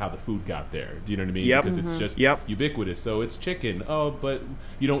think about how the food got there. Do you know what I mean? Yep. Because it's just ubiquitous. So it's chicken. Oh, but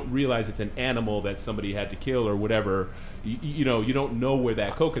you don't realize it's an animal that somebody had to kill or whatever. You don't know where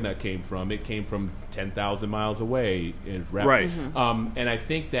that coconut came from. It came from 10,000 miles away. Right. And I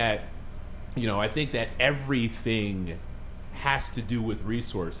think that everything has to do with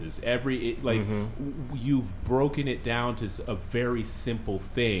resources. You've broken it down to a very simple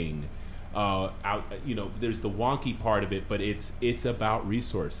thing. There's the wonky part of it, but it's about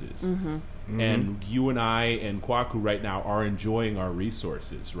resources. And you and I and Kwaku right now are enjoying our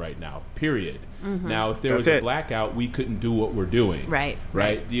resources right now. Period. Now, if there was a blackout, we couldn't do what we're doing. Right.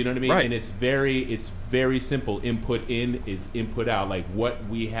 Do you know what I mean? Right. And it's very simple. Input in is input out. Like what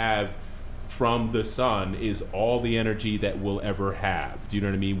we have from the sun is all the energy that we'll ever have. Do you know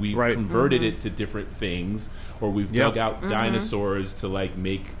what I mean? We've converted it to different things, or we've dug out dinosaurs to like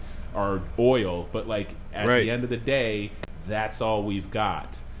make our oil, but like at the end of the day, that's all we've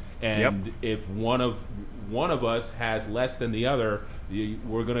got. And if one of us has less than the other,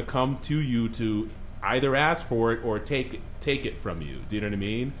 we're going to come to you to either ask for it or take it from you. Do you know what I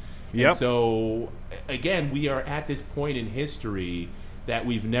mean? Yep. And so again, we are at this point in history that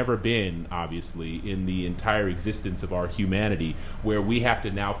we've never been, obviously, in the entire existence of our humanity, where we have to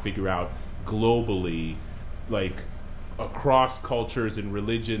now figure out globally, like across cultures and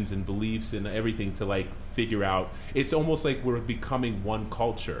religions and beliefs and everything, to like figure out. It's almost like we're becoming one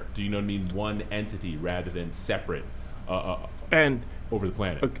culture. Do you know what I mean? One entity rather than separate and over the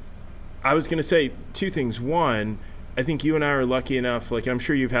planet. I was going to say two things. One, I think you and I are lucky enough, like I'm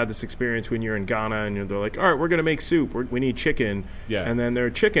sure you've had this experience when you're in Ghana and they're like, all right, we're going to make soup. We need chicken. Yeah. And then there are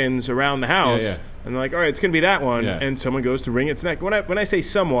chickens around the house. Yeah. And they're like, all right, it's going to be that one. Yeah. And someone goes to wring its neck. When I say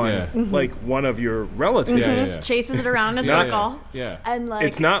someone, like one of your relatives. Chases it around in a circle. Yeah. And like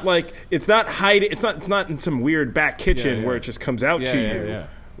it's not hiding. It's not in some weird back kitchen where it just comes out to you. Yeah.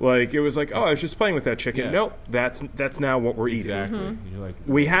 Like it was like, oh, I was just playing with that chicken. Yeah. Nope, that's now what we're eating. Exactly. You're like,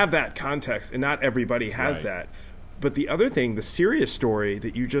 We have that context, and not everybody has that. But the other thing, the serious story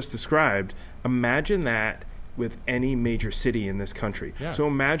that you just described, imagine that with any major city in this country. Yeah. So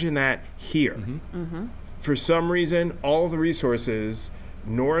imagine that here. For some reason, all the resources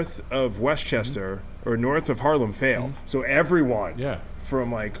north of Westchester or north of Harlem fail. So everyone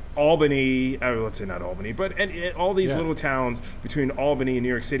from like Albany, let's say not Albany, but all these little towns between Albany and New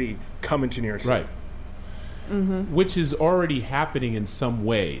York City come into New York City. Right. Which is already happening in some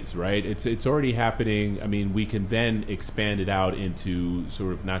ways, right? It's already happening. I mean, we can then expand it out into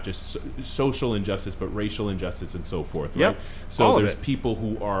sort of not just social injustice, but racial injustice and so forth, right? So there's people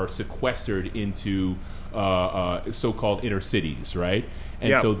who are sequestered into so-called inner cities, right?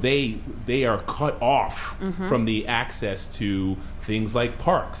 And so they are cut off from the access to things like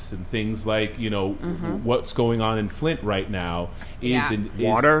parks and things like, what's going on in Flint right now is a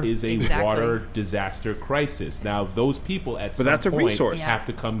water disaster crisis. Now, those people at some point have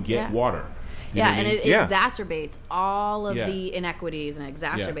to come get water. And it exacerbates all of the inequities and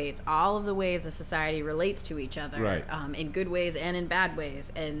exacerbates all of the ways a society relates to each other, in good ways and in bad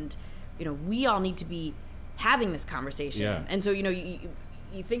ways. And, we all need to be having this conversation. And so,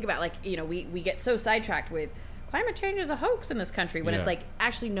 you think about, like, we get so sidetracked with climate change is a hoax in this country when it's like,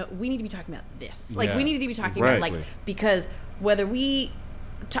 actually, no, we need to be talking about this. Like, we need to be talking about, like, because whether we,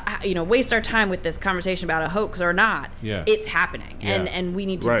 waste our time with this conversation about a hoax or not, it's happening. And we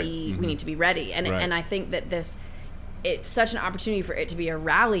need to be, we need to be ready. And I think that it's such an opportunity for it to be a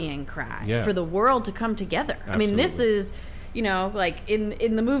rallying cry for the world to come together. Absolutely. I mean, this is, like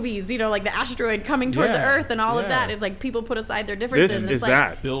in the movies, like the asteroid coming toward the Earth and all of that. It's like people put aside their differences. This and is it's that.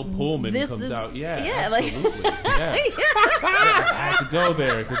 like, Bill Pullman comes out. Absolutely. I had to go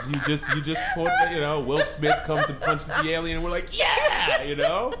there because you just put, Will Smith comes and punches the alien and we're like,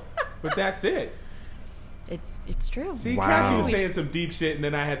 but that's it. It's true. See, Cassie was saying some deep shit, and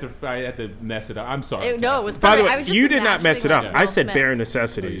then I had to mess it up. I'm sorry. It was. By the way, I was just you did not mess it up. I said Smith. bare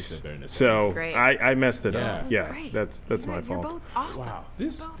necessities. Bare necessities. So Great. I messed it up. Great. That's my You're fault. both awesome. Wow,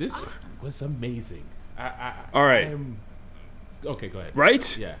 this was amazing. All right. Okay, go ahead.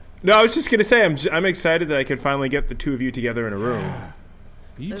 Right? Yeah. No, I was just gonna say I'm excited that I could finally get the two of you together in a room.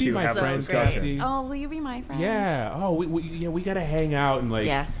 You This be is my so friends, great. Cassie. Oh, will you be my friend? Yeah. Oh, we gotta hang out and like.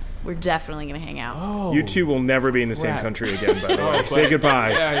 Yeah. We're definitely gonna hang out. Oh, You two will never be in the same crap. country again, by the way. but- Say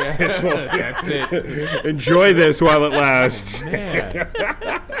goodbye. Yeah. That's it. Enjoy this while it lasts. Man.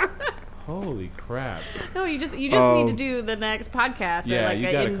 Holy crap. No, you just need to do the next podcast. Yeah, or like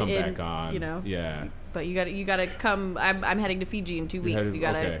you got to come back on. You know, Yeah. but you gotta come. I'm heading to Fiji in 2 weeks. headed- You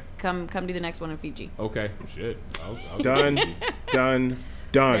gotta okay. come do the next one in Fiji. Okay. Shit. I'll Done. Done.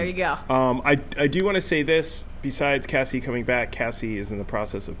 There you go. I do want to say this. Besides Cassie coming back, Cassie is in the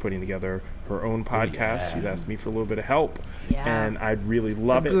process of putting together her own podcast. yeah. She's asked me for a little bit of help, Yeah. and I'd really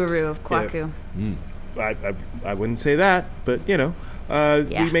love it. Guru of Kwaku. I wouldn't say that, but you know,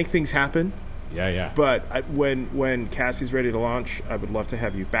 Yeah. we make things happen. Yeah. But when Cassie's ready to launch, I would love to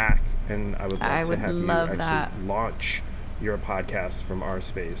have you back, and I would love I to would have love you that. actually launch your podcast from our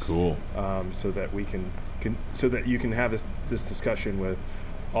space. Cool. So that we can so that you can have this discussion with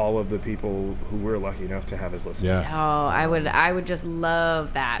all of the people who we're lucky enough to have as listeners. Yes. Oh, I would just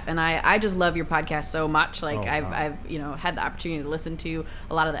love that, and I just love your podcast so much. Like Oh, I've wow. had the opportunity to listen to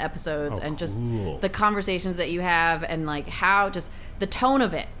a lot of the episodes, Oh, and just cool. the conversations that you have, and like how just the tone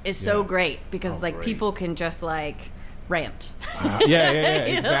of it is so Yeah. great because Oh, like great. people can just like rant. Yeah.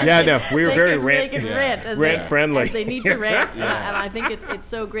 You know? Exactly. Yeah, no, we were They very can- rant- they can Yeah. rant as Rant they, friendly. as they need to rant, Yeah. and I think it's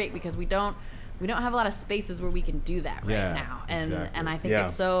so great because we don't have a lot of spaces where we can do that right Yeah, now, and exactly. I think Yeah.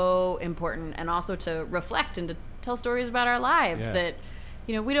 it's so important, and also to reflect and to tell stories about our lives Yeah. that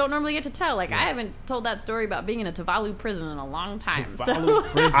we don't normally get to tell. Like I haven't told that story about being in a Tuvalu prison in a long time. Follow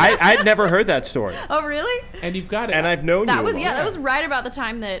prison. I'd never heard that story, Oh really? and you've got it. and I've known That you. was a yeah. lot. That was right about the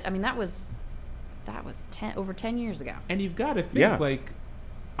time that that was over 10 years ago. And you've got to think, Yeah. like,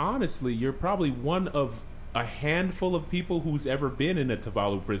 honestly, you're probably one of a handful of people who's ever been in a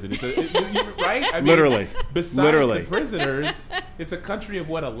Tuvalu prison. It's right? I mean, Literally. Besides Literally. the prisoners, it's a country of,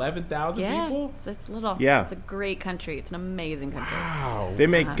 11,000 Yeah, people? it's little. Yeah. It's a great country. It's an amazing country. Wow. They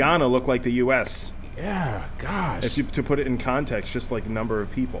make Ghana look like the U.S. Yeah, gosh. If you, to put it in context, just like the number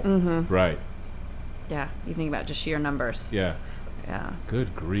of people. Mm-hmm. Right. Yeah, you think about just sheer numbers. Yeah. Yeah,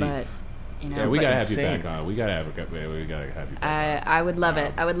 Good grief. but yeah, we gotta have you insane. back on. We gotta have you back I would love Wow.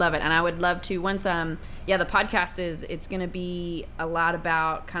 it. I would love it, and I would love to once. The podcast it's going to be a lot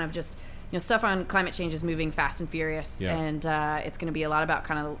about kind of just stuff on climate change is moving fast and furious, Yeah. and it's going to be a lot about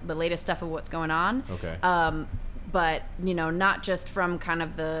kind of the latest stuff of what's going on. Okay. But not just from kind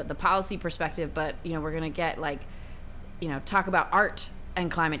of the policy perspective, but we're going to get talk about art and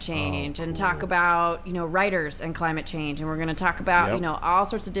climate change, and cool. talk about writers and climate change, and we're going to talk about Yep. all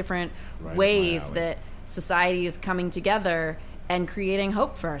sorts of different Right up my ways alley. that society is coming together and creating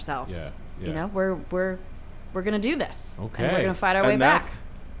hope for ourselves. Yeah. We're going to do this. Okay. And we're going to fight our way And that- back.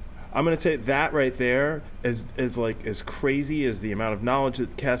 I'm going to say that right there is like as crazy as the amount of knowledge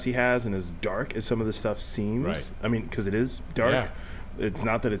that Cassie has, and as dark as some of the stuff seems. Right. I mean, because it is dark. Yeah. It's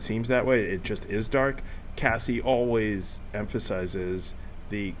not that it seems that way. It just is dark. Cassie always emphasizes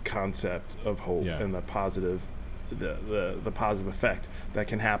the concept of hope Yeah. and the positive positive effect that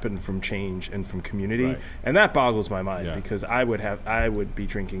can happen from change and from community. Right. And that boggles my mind Yeah. because I would be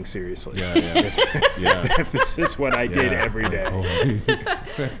drinking seriously Yeah. Yeah. if this is what I did every day.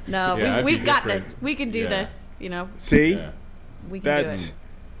 No, Yeah, I'd be we've got different. this. We can do Yeah. this. See? Yeah. We can do That it.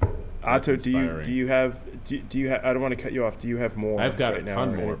 Otto, That's inspiring. do you have I don't want to cut you off. Do you have more? I've got right a now,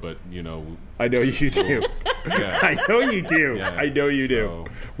 ton or more, any- but I know you do. yeah. I know you do. Yeah. I know you do. So-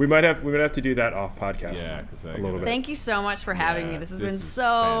 We might have to do that off podcast. Yeah, 'cause I a little gotta- bit. Thank you so much for having me. Yeah, This has this been is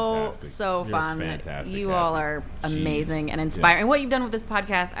so fantastic. so You're fun. fantastic, You all Cassie. are Jeez. amazing and Yeah. inspiring. And what you've done with this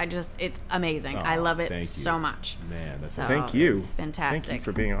podcast, it's amazing. I Aw, love it thank you. so much. Man, that's So Thank you. It's fantastic. Thank you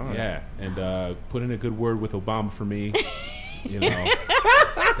for being on. Yeah, and put in a good word with Obama for me.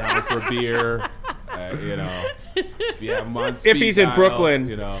 Down for a beer. If you have him on speed If he's in dial,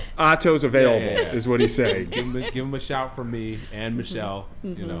 Brooklyn, Otto's available, Yeah. is what he's saying. give him a shout from me and Michelle. So,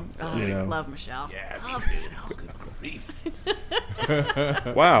 Oh, You know. love Michelle. yeah, me Love too. Good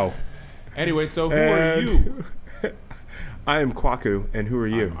grief. Wow. Anyway, so who And- are you? I am Kwaku, and who are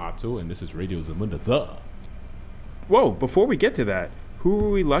you? I'm Otto, and this is Radio Zamunda the. Whoa! Before we get to that, who were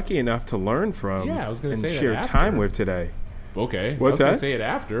we lucky enough to learn from? Yeah, I was gonna and say that share after. time with today? Okay, What's I was gonna that? say it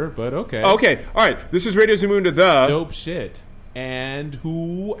after, but okay. Okay, all right. This is Radio Zamunda the. Dope shit. And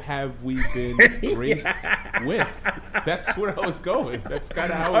who have we been graced with? That's where I was going. That's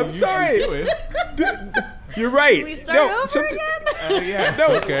kind of how I'm we sorry. usually do it. You're right. Can we start over somet- again? Yeah. No.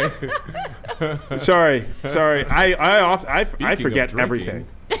 Okay. Sorry. I Speaking of forget drinking, everything.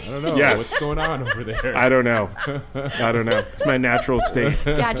 I don't know Yes. what's going on over there. I don't know. It's my natural state.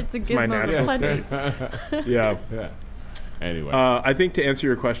 Gadgets and my gizmos natural aplenty. Yeah. Yeah. Anyway. I think to answer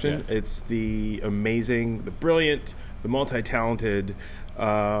your question, Yes. it's the amazing, the brilliant, the multi-talented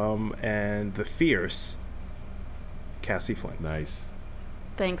and the fierce Cassie Flynn. Nice.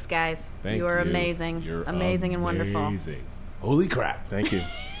 Thanks, guys. Thank you are you. amazing. You're amazing and wonderful. Amazing. Holy crap. Thank you.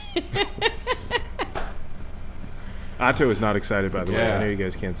 Otto is not excited, by the way. Yeah. I know you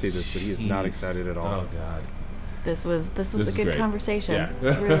guys can't see this, but he is not excited at all. Oh, God. This was is a good great. conversation.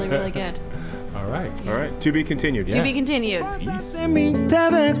 Yeah. Really, really good. All right. All right, to be continued. To be continued. Peace. De mí te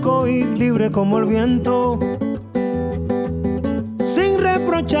dejo ir libre como el viento, sin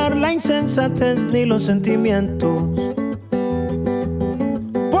reprochar la insensatez ni los sentimientos.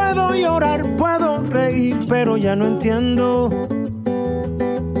 Puedo llorar, puedo reír, pero ya no entiendo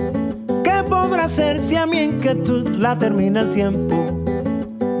qué podrá ser si a mi inquietud la termina el tiempo.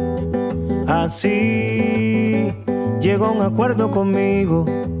 Así llegó a un acuerdo conmigo.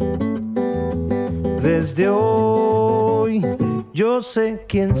 Desde hoy yo sé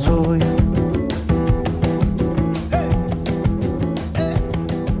quién soy.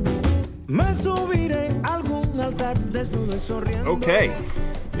 Me subiré a algún altar desnudo y sonriendo. Okay.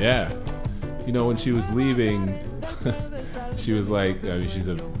 Yeah. You know, when she was leaving, she was like, I mean, she's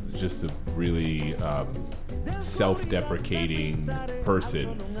just a really self-deprecating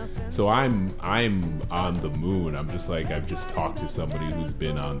person. So I'm on the moon. I'm just like, I've just talked to somebody who's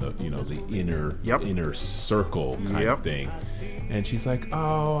been on the, you know, the inner circle kind of thing. And she's like,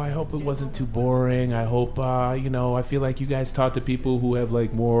 oh, I hope it wasn't too boring. I hope, you know, I feel like you guys talk to people who have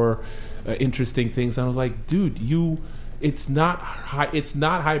like more interesting things. And I was like, dude, it's not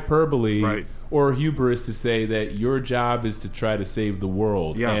hyperbole or hubris to say that your job is to try to save the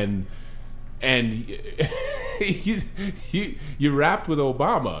world. Yeah. And you rapped with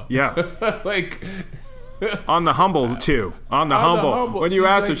Obama. Yeah. Like on the humble too. On the humble. When you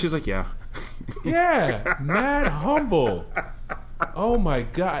asked her, she's like, yeah. Yeah, mad humble. Oh my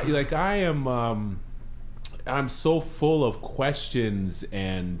God! Like I'm so full of questions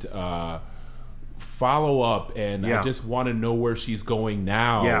and follow up, and I just want to know where she's going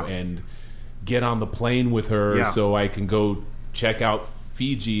now and get on the plane with her so I can go check out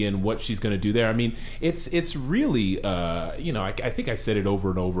Fiji and what she's going to do there. I mean, it's really, you know, I think I said it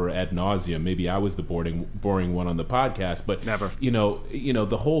over and over ad nauseum. Maybe I was the boring one on the podcast, but never. You know,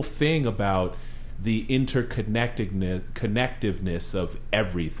 the whole thing about the connectiveness of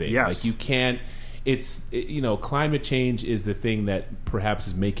everything. Yes. Like you can't. You know, climate change is the thing that perhaps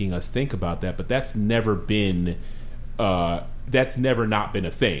is making us think about that, but that's never been. That's never not been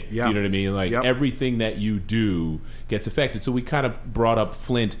a thing. Yeah. Do you know what I mean? Like everything that you do gets affected. So we kind of brought up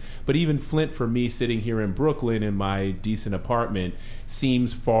Flint, but even Flint for me sitting here in Brooklyn in my decent apartment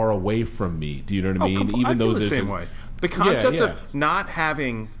seems far away from me. Do you know what I mean? Even I though the same way. The concept of not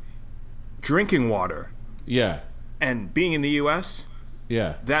having drinking water and being in the US,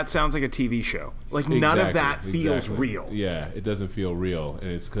 that sounds like a TV show. Like none of that feels real. Yeah, it doesn't feel real, and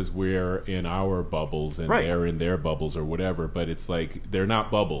it's because we're in our bubbles and they're in their bubbles or whatever. But it's like they're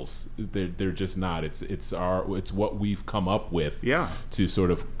not bubbles. They're just not. It's what we've come up with to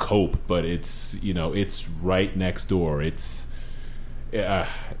sort of cope. But it's it's right next door. It's and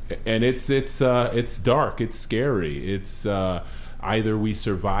it's dark. It's scary. It's either we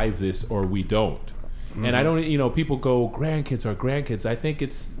survive this or we don't. Mm-hmm. And I don't, people go, grandkids are grandkids. I think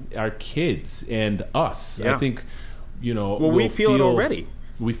it's our kids and us. I think, we feel it already.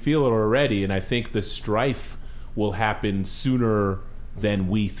 We feel it already, and I think the strife will happen sooner than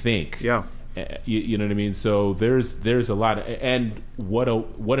we think. Yeah. You know what I mean? So there's a lot and what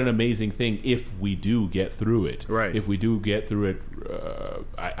an amazing thing if we do get through it. Right. If we do get through it,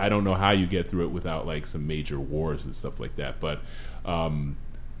 I don't know how you get through it without like some major wars and stuff like that. But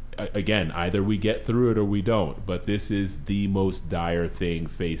again, either we get through it or we don't. But this is the most dire thing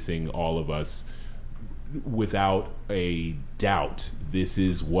facing all of us. Without a doubt, this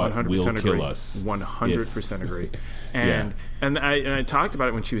is what will kill us. 100% agree. And I talked about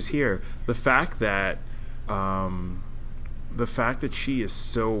it when she was here. The fact that she is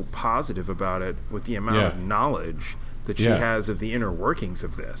so positive about it with the amount of knowledge that she has of the inner workings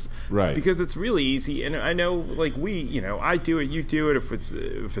of this, right? Because it's really easy, and I know, like I do it, you do it.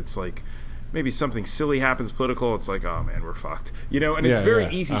 If it's like maybe something silly happens political, it's like, oh man, we're fucked, and it's very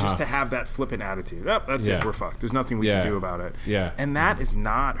easy just to have that flippant attitude. Oh, that's it, we're fucked. There's nothing we can do about it. And that is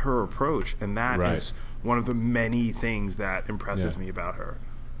not her approach, and that is one of the many things that impresses me about her.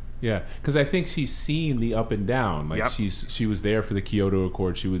 Yeah, because I think she's seen the up and down. Like she was there for the Kyoto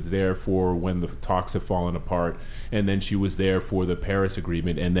Accord. She was there for when the talks have fallen apart, and then she was there for the Paris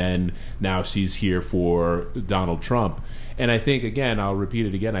Agreement, and then now she's here for Donald Trump. And I think, again, I'll repeat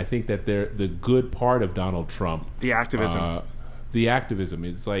it again. I think that the good part of Donald Trump, the activism,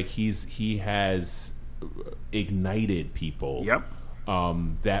 is like he has ignited people.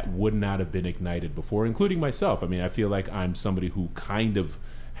 that would not have been ignited before, including myself. I mean, I feel like I'm somebody who kind of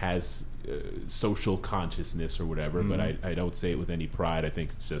has social consciousness or whatever, but I don't say it with any pride. I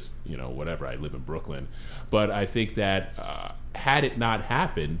think it's just, whatever. I live in Brooklyn. But I think that had it not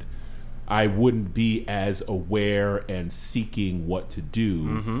happened, I wouldn't be as aware and seeking what to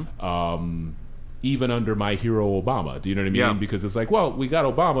do, even under my hero Obama. Do you know what I mean? Yeah. Because it's like, well, we got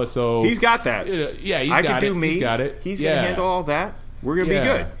Obama, so He's got that. Yeah, I can do me. He's got it. He's going to handle all that. We're going to be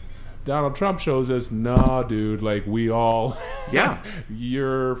good. Donald Trump shows us, nah, dude, like we all, Yeah.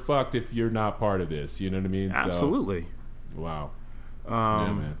 you're fucked if you're not part of this. You know what I mean? Absolutely. So, wow.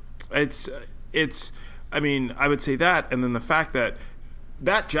 Yeah, man. It's. I mean, I would say that, and then the fact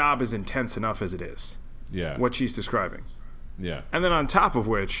that job is intense enough as it is. Yeah. What she's describing, Yeah. and then on top of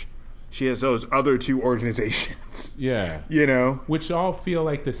which, she has those other two organizations. Yeah. Which all feel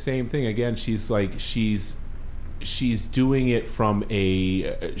like the same thing. Again, she's doing it from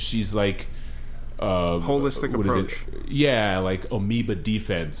she's like holistic what approach. Is it? Yeah, like amoeba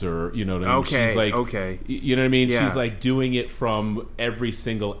defense, or you know what I mean? Okay, she's like, okay. You know what I mean? Yeah. She's like doing it from every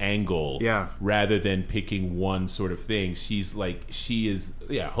single angle, Yeah. rather than picking one sort of thing. She is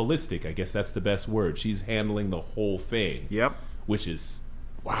holistic. I guess that's the best word. She's handling the whole thing. Yep. Which is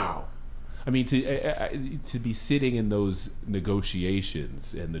wow. I mean, to be sitting in those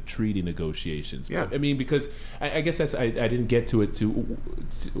negotiations and the treaty negotiations. Yeah. I mean, because I guess I didn't get to it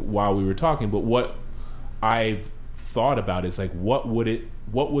while we were talking, but what I've thought about is like, what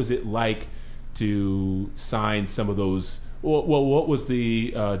was it like to sign some of those? Well, what was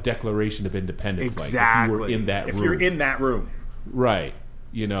the Declaration of Independence exactly. like? If you were in that room. If you're in that room, right?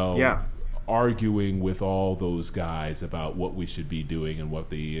 Yeah. Arguing with all those guys about what we should be doing and what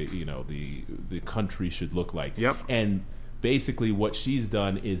the country should look like. Yep. And basically what she's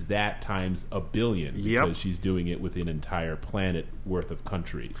done is that times a billion, Yep. because she's doing it with an entire planet worth of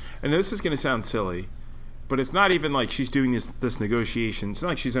countries. and this is going to sound silly, but it's not even like she's doing this negotiation. It's not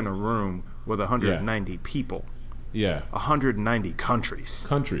like she's in a room with 190 people. Yeah. 190 countries.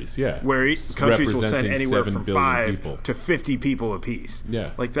 Yeah. Where countries will send Representing anywhere 7 from billion 5 people. to 50 people apiece.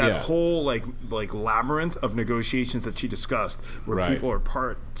 Yeah. Like that Yeah. whole like labyrinth of negotiations that she discussed, where Right. people are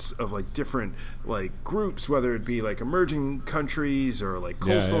parts of like different like groups, whether it be like emerging countries or like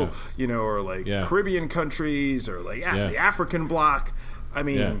coastal, or like Caribbean countries or like the African bloc. I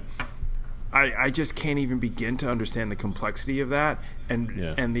mean, I just can't even begin to understand the complexity of that,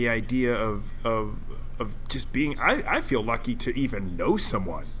 and the idea of just being. I feel lucky to even know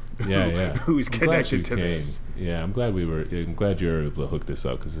someone who's connected to this. Yeah, I'm glad you were able to hook this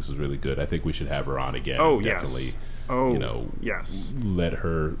up, because this was really good. I think we should have her on again. Oh, definitely. Yes. Oh, yes. Let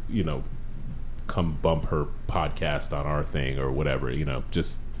her, come bump her podcast on our thing or whatever.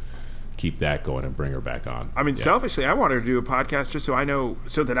 Just keep that going and bring her back on. I mean, selfishly, I want her to do a podcast just so I know,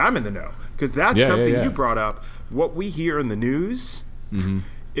 so that I'm in the know, because that's something you brought up. What we hear in the news. Mm-hmm.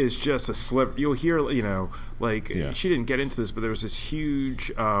 Is just a sliver. You'll hear, she didn't get into this, but there was this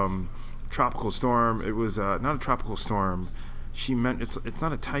huge tropical storm. It was not a tropical storm. She meant it's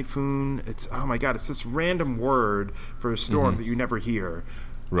not a typhoon. It's, oh my God, it's this random word for a storm that you never hear.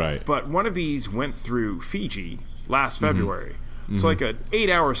 Right. But one of these went through Fiji last February. It's like an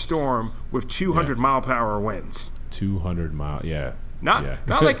 8-hour storm with 200 mile per hour winds. 200 mile, Not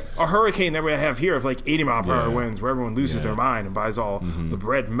like a hurricane that we have here of like 80 mile per hour winds, where everyone loses their mind and buys all the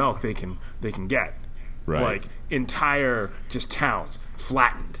bread and milk they can get. Right. Like entire just towns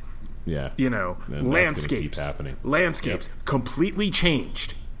flattened. Yeah. And landscapes. Keep happening. Landscapes completely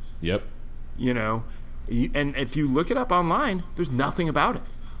changed. Yep. And if you look it up online, there's nothing about it.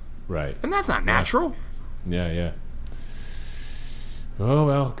 Right. And that's not natural. Yeah. Oh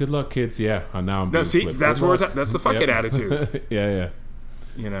well, good luck, kids. Yeah, now I'm. No, see, flipped. that's where that's the fuck it attitude. Yeah.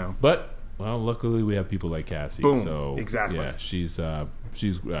 But luckily we have people like Cassie. Boom. So exactly. Yeah, she's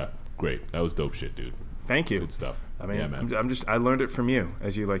great. That was dope shit, dude. Thank you. Good stuff. I mean, man. I learned it from you,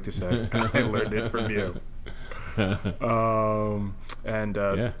 as you like to say. I learned it from you. And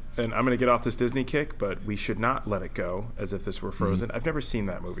I'm going to get off this Disney kick, but we should not let it go as if this were Frozen. I've never seen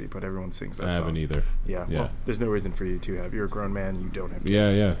that movie, but everyone sings that song. I haven't either. Yeah. Well, there's no reason for you to have. You're a grown man. You don't have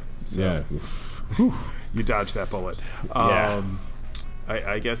kids. So you dodged that bullet.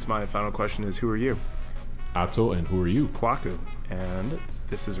 I guess my final question is, who are you? Atto, and who are you? Kwaku. And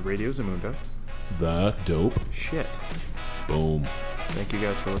this is Radio Zamunda. The dope shit. Boom. Thank you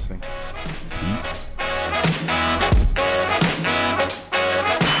guys for listening. Peace.